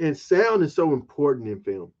 and sound is so important in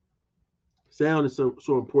film. Sound is so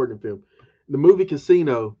important in film. The movie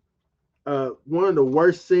Casino, one of the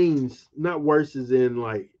worst scenes, not worse as in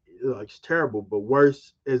like it's terrible, but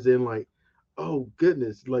worse as in like, oh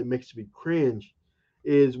goodness, like makes me cringe,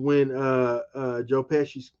 is when Joe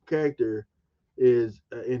Pesci's character is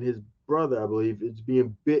and his brother, I believe, is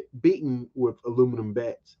being beaten with aluminum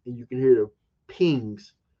bats, and you can hear the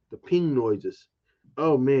pings, the ping noises.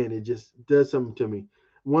 Oh man, it just does something to me.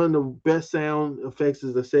 One of the best sound effects,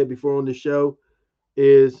 as I said before on the show,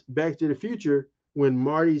 is Back to the Future when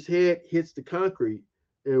Marty's head hits the concrete,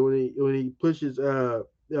 and when he pushes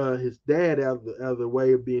his dad out of the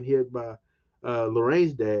way of being hit by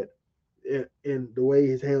Lorraine's dad, and the way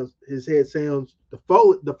his head sounds, the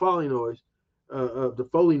foley noise, of the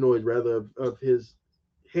foley noise rather of his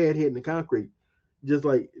head hitting the concrete, just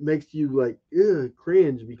like makes you like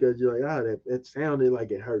cringe, because you're like, that sounded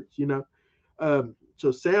like it hurts, so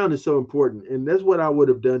sound is so important, and that's what I would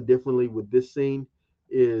have done differently with this scene.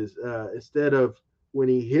 Is instead of when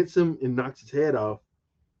he hits him and knocks his head off,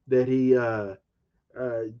 that he uh,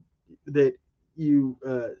 that you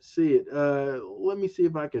see it. Let me see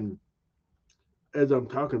if I can, as I'm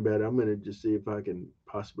talking about it, I'm gonna just see if I can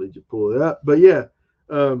possibly just pull it up.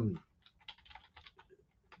 Um,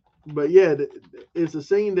 but yeah, it's a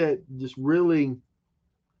scene that just really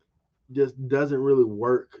just doesn't really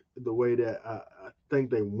work the way that I think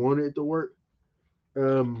they wanted it to work.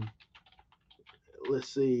 Um, let's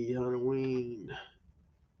see, Halloween.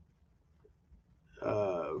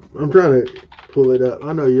 I'm trying to pull it up.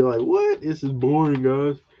 I know you're like, what? This is boring,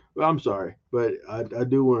 guys. Well, I'm sorry, but I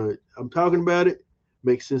do want to. I'm talking about it.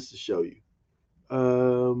 Makes sense to show you.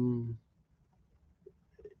 Um,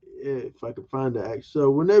 if I can find the act. So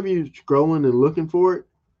whenever you're scrolling and looking for it,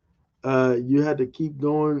 you had to keep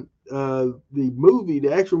going.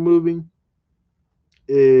 The actual movie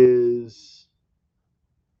is.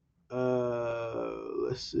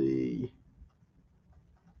 Let's see.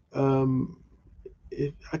 Um,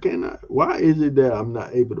 if I cannot, why is it that I'm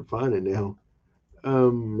not able to find it now?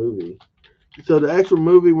 Movie. So the actual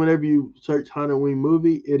movie, whenever you search Halloween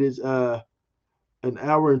movie, it is an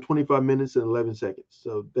hour and 25 minutes and 11 seconds.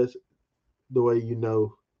 So that's the way you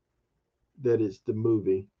know that it's the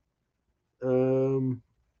movie. All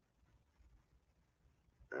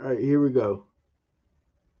right, here we go.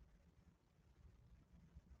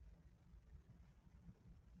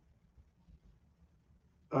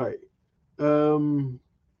 All right.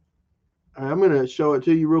 I'm gonna show it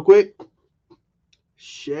to you real quick.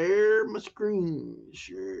 Share my screen.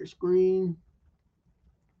 Share screen.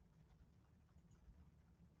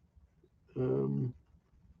 Um.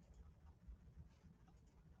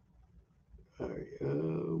 All right.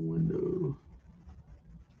 Window.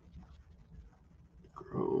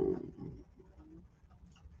 Chrome.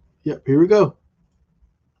 Yep. Here we go.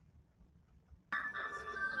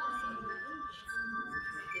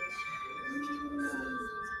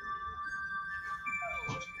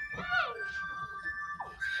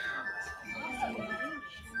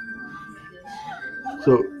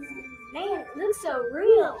 So. Man, it looks so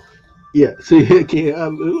real. Yeah. See, it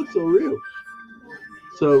looks so real.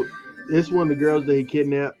 So it's one of the girls that he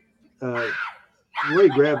kidnapped. The way he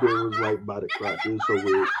grabbed her was like by the crotch. It was so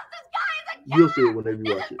weird. You'll see it whenever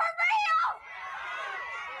you watch it.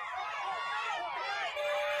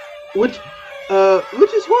 Which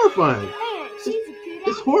is horrifying. Man, she's a good It's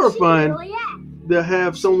actress. horrifying She really acts. to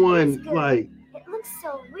have someone good. like, It looks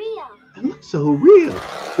so real. it looks so real.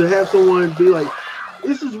 To have someone be like,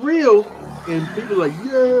 this is real, and people like,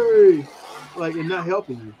 yay, like, and not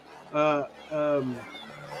helping you.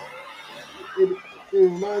 It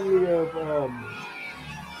reminds me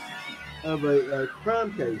of a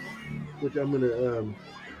crime case, which I'm gonna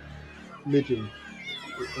mention.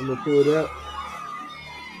 I'm gonna pull it up.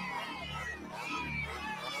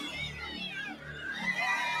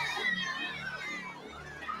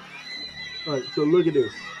 All right, so look at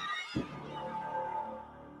this.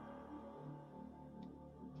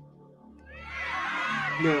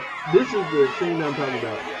 Now, this is the scene I'm talking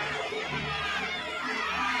about.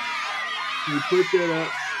 You put that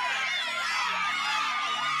up.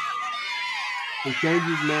 He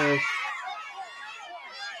changes mask.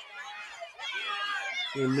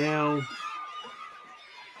 And now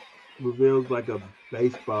reveals like a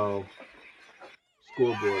baseball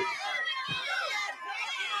scoreboard.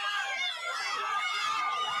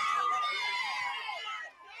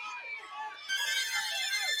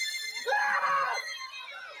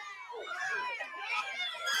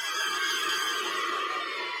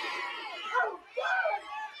 Oh, God!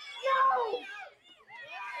 No!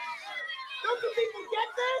 Don't you people get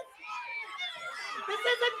this? This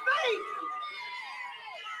isn't fake!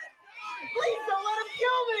 Please don't let him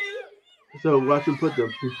kill me! So watch him put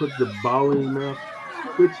the ball in his mouth,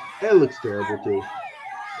 which that looks terrible too.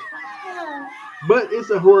 But it's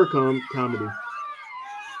a horror comedy.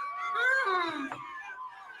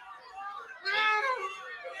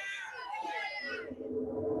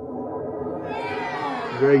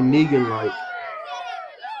 Very Negan-like.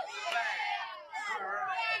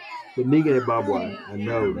 But Negan and Bob Wire. I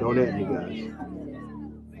know, don't at me, guys.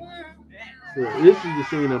 So this is the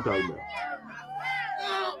scene I'm talking about.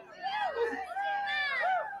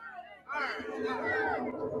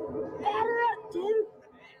 Batter up, dude!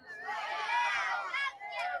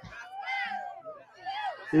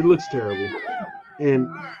 It looks terrible. And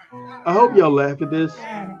I hope y'all laugh at this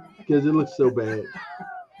because it looks so bad.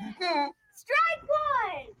 Strike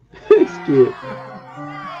one! Skip.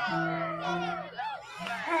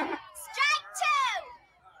 Strike two!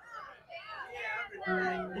 Take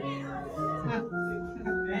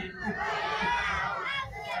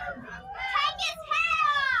his head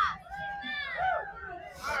off!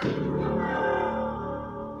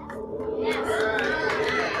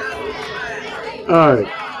 All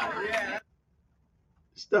right.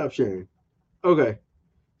 Stop sharing. Okay.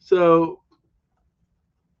 So,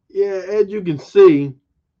 yeah, as you can see,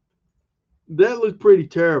 that looked pretty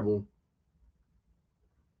terrible.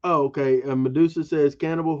 Oh, okay. Medusa says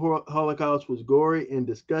Cannibal Holocaust was gory and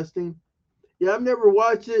disgusting. Yeah, I've never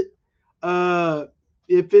watched it.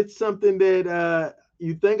 If it's something that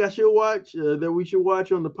you think I should watch, that we should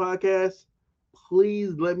watch on the podcast,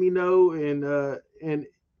 please let me know. And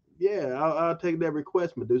yeah, I'll take that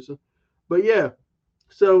request, Medusa. But yeah,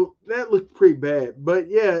 so that looked pretty bad. But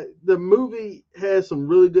yeah, the movie has some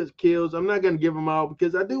really good kills. I'm not going to give them all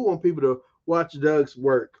because I do want people to watch Doug's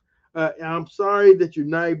work. I'm sorry that you're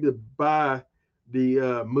not able to buy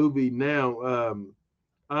the movie now,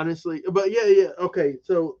 honestly. But yeah. Okay,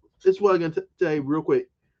 so this is what I'm going to tell you real quick.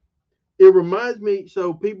 It reminds me,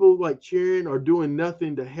 so people like cheering or doing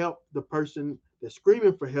nothing to help the person that's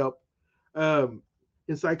screaming for help.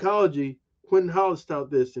 In psychology, Quentin Hollis taught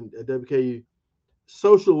this at WKU.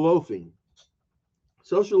 Social loafing.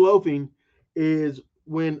 Social loafing is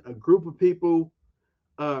when a group of people,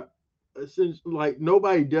 like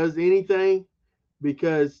nobody does anything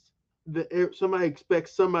because somebody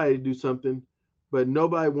expects somebody to do something, but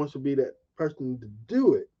nobody wants to be that person to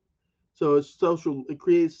do it. So it's social. It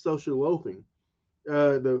creates social loafing.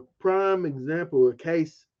 The prime example, a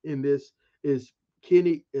case in this is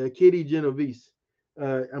Kitty Genovese.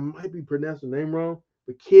 I might be pronouncing the name wrong,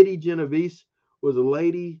 but Kitty Genovese was a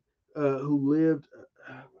lady who lived.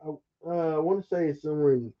 I want to say it's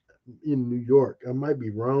somewhere in New York. I might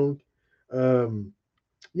be wrong.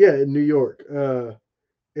 Yeah, in New York.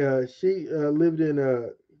 She lived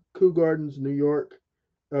in Kew Gardens, New York.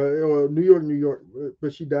 Or New York,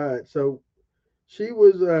 but she died. So she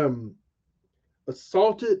was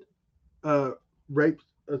assaulted, raped,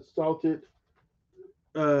 assaulted,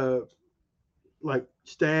 like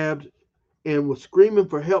stabbed, and was screaming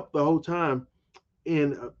for help the whole time.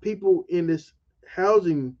 And people in this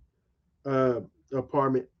housing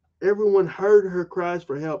apartment, everyone heard her cries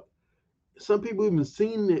for help. Some people even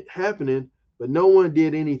seen it happening, but no one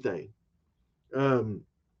did anything.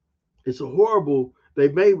 It's a horrible. They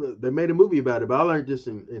made a movie about it, but I learned this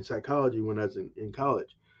in psychology when I was in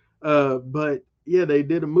college. But yeah, they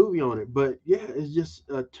did a movie on it. But yeah, it's just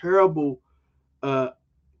a terrible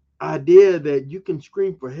idea that you can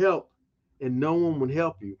scream for help and no one would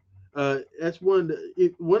help you. That's one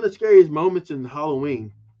of the scariest moments in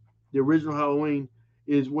Halloween, the original Halloween,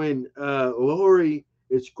 is when Laurie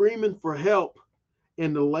is screaming for help,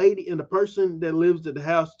 and the person that lives at the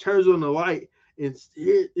house turns on the light and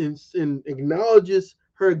acknowledges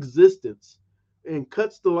her existence and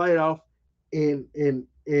cuts the light off and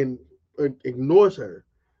ignores her.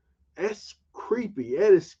 That's creepy.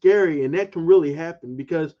 That is scary, and that can really happen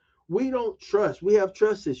because we don't trust. We have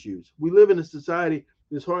trust issues. We live in a society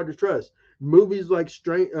that's hard to trust. Movies like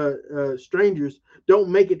Strangers don't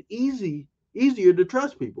make it easier to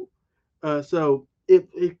trust people. So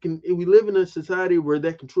we live in a society where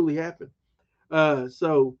that can truly happen.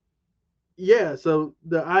 So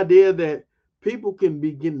the idea that people can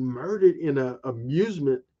be getting murdered in a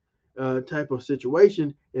amusement type of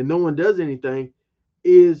situation, and no one does anything,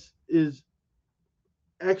 is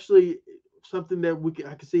actually something that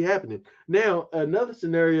I can see happening. Now, another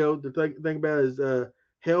scenario to think about is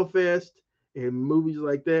Hellfest and movies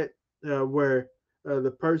like that, where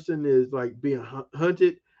the person is like being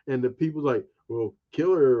hunted, and the people's like, "Well,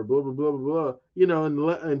 kill her," blah blah blah blah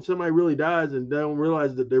blah. And somebody really dies, and they don't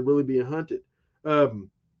realize that they're really being hunted. Um,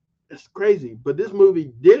 it's crazy, but this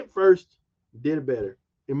movie did it first, did it better,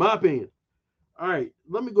 in my opinion. All right,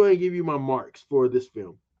 let me go ahead and give you my marks for this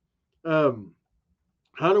film. Um,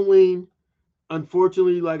 Halloween.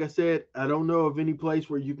 Unfortunately, like I said, I don't know of any place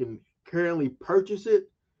where you can currently purchase it.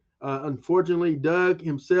 Unfortunately, Doug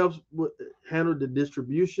himself handled the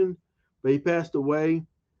distribution, but he passed away.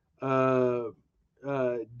 Uh,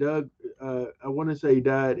 Doug, I want to say he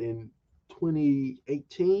died in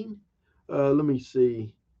 2018. Let me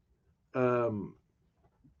see.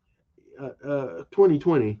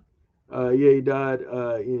 2020. Yeah, he died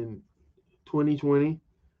in 2020.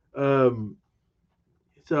 Um,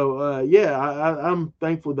 I'm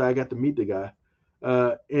thankful that I got to meet the guy.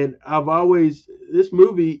 And this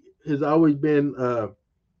movie has always been,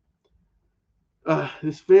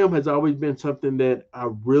 this film has always been something that I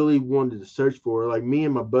really wanted to search for. Like me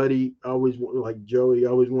and my buddy like Joey,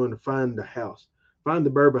 always wanted to find the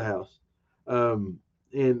Berber house. Um,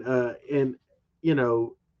 and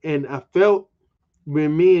and I felt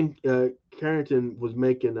when me and Carrington was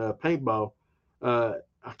making paintball, I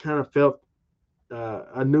kind of felt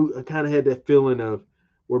I kind of had that feeling of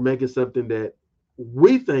we're making something that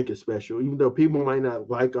we think is special, even though people might not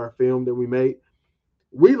like our film that we made.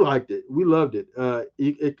 We liked it. We loved it.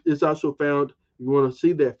 It's also found. If you want to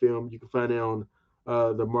see that film, you can find it on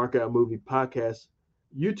the Mark Out Movie Podcast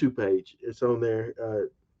YouTube page. It's on there.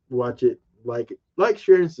 Watch it,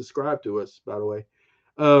 share, and subscribe to us. By the way,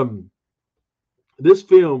 this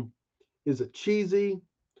film is a cheesy,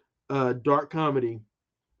 dark comedy,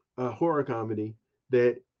 horror comedy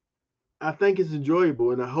that I think is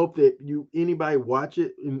enjoyable, and I hope that anybody watch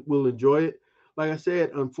it and will enjoy it. Like I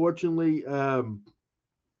said, unfortunately,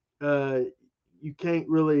 you can't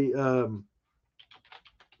really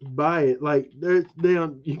buy it. Like you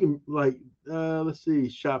can let's see,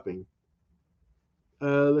 shopping.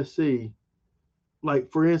 Let's see, like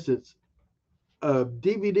for instance, a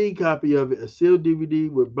DVD copy of it, a sealed DVD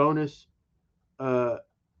with bonus,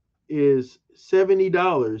 is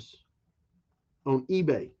 $70 on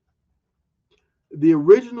eBay. The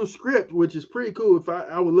original script, which is pretty cool. If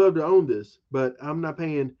I would love to own this, but I'm not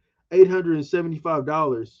paying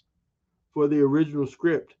 $875 for the original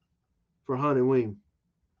script for Haunted Wing.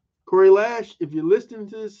 Corey Lash, if you're listening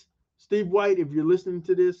to this, Steve White, if you're listening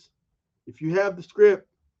to this, if you have the script,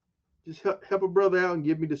 just help a brother out and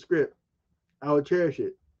give me the script. I would cherish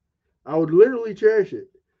it. I would literally cherish it.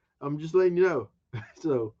 I'm just letting you know.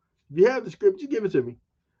 So if you have the script, just give it to me.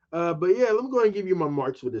 But yeah, let me go ahead and give you my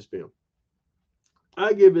marks for this film.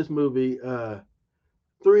 I give this movie 3.5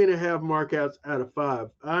 markouts out of 5.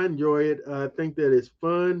 I enjoy it. I think that it's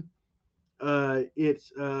fun.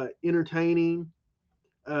 It's entertaining,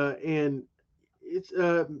 and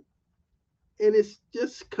it's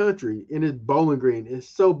just country, and it's Bowling Green. It's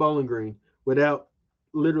so Bowling Green without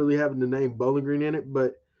literally having the name Bowling Green in it.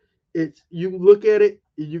 But you look at it,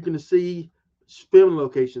 you can see film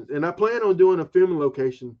locations, and I plan on doing a film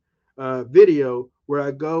location video where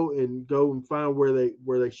I go and find where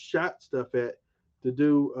they shot stuff at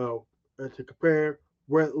to compare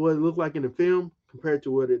what it looked like in the film compared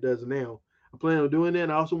to what it does now. I plan on doing that.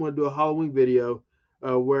 And I also want to do a Halloween video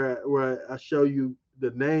where I show you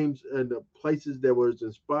the names and the places that was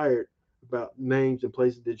inspired about names and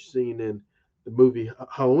places that you've seen in the movie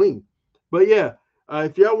Halloween. But yeah,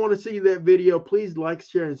 if y'all want to see that video, please like,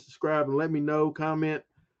 share, and subscribe, and let me know, comment.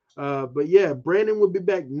 But yeah, Brandon will be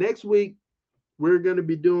back next week. We're going to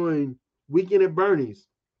be doing Weekend at Bernie's.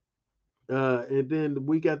 And then the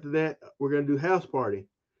week after that, we're going to do House Party,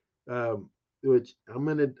 which I'm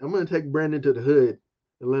gonna take Brandon to the hood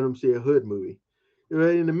and let him see a hood movie.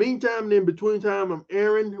 In the meantime, and in between time, I'm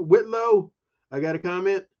Aaron Whitlow. I got a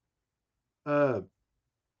comment. Thank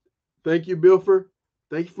you, Bilfer.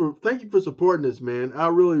 Thank you for supporting us, man. I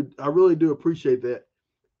really do appreciate that.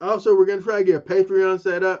 Also, we're gonna try to get a Patreon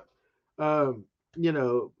set up. I'm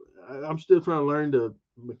still trying to learn the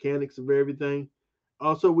mechanics of everything.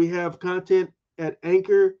 Also, we have content at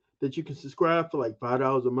Anchor that you can subscribe for like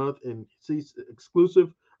 $5 a month and see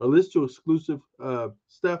exclusive or listen to exclusive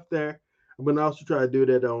stuff there. I'm going to also try to do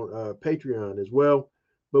that on Patreon as well.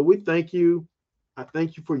 But we thank you. I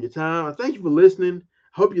thank you for your time. I thank you for listening.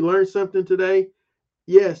 Hope you learned something today.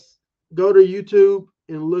 Yes, go to YouTube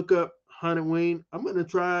and look up Haunted Wing. I'm going to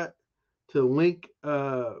try to link.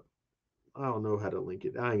 I don't know how to link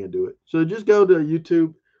it. I ain't gonna do it. So just go to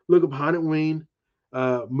YouTube, look up Haunted Ween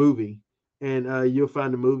movie, and you'll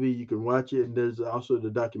find the movie. You can watch it, and there's also the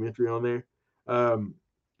documentary on there.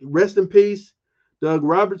 Rest in peace, Doug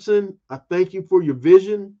Robertson. I thank you for your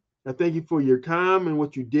vision. I thank you for your time and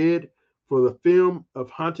what you did for the film of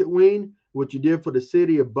Haunted Ween, what you did for the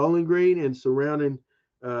city of Bowling Green and surrounding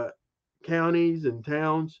counties and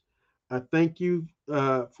towns. I thank you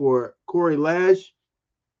for Corey Lash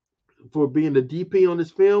for being the DP on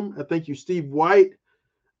this film. I thank you, Steve White,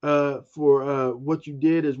 for what you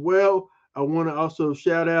did as well. I want to also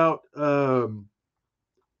shout out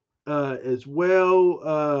as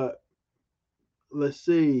well. Let's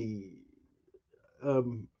see,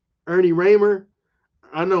 Ernie Raymer.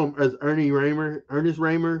 I know him as Ernest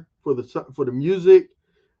Raymer for the music.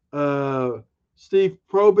 Steve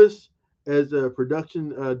Probus as a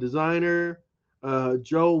production designer.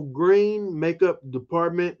 Joel Green, makeup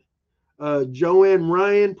department. Joanne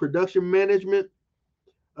Ryan, production management.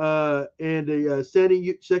 And the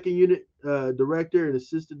second unit director and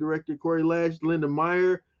assistant director Corey Lash, Linda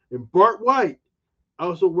Meyer, and Bart White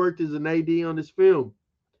also worked as an AD on this film.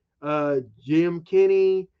 Jim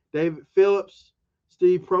Kinney, David Phillips,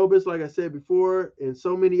 Steve Probus, like I said before, and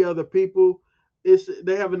so many other people.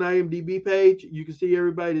 They have an IMDb page. You can see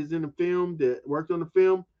everybody that's in the film that worked on the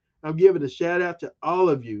film. I'm giving a shout out to all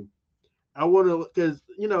of you. I want to, because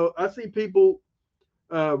I see people.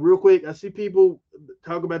 Real quick, I see people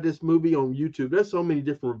talk about this movie on YouTube. There's so many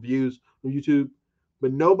different reviews on YouTube,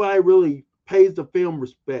 but nobody really pays the film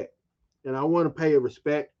respect. And I want to pay it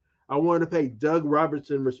respect. I want to pay Doug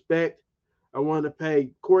Robertson respect. I want to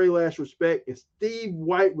pay Corey Lash respect and Steve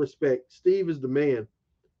White respect. Steve is the man.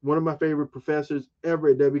 One of my favorite professors ever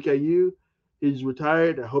at WKU. He's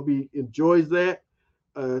retired. I hope he enjoys that.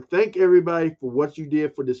 Thank everybody for what you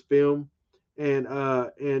did for this film. And I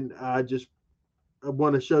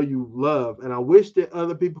want to show you love, and I wish that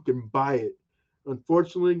other people can buy it.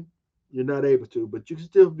 Unfortunately, you're not able to, but you can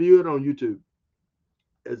still view it on YouTube.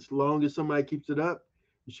 As long as somebody keeps it up,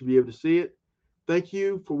 you should be able to see it. Thank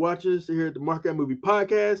you for watching us here at the Mark Out Movie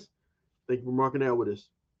Podcast. Thank you for marking out with us.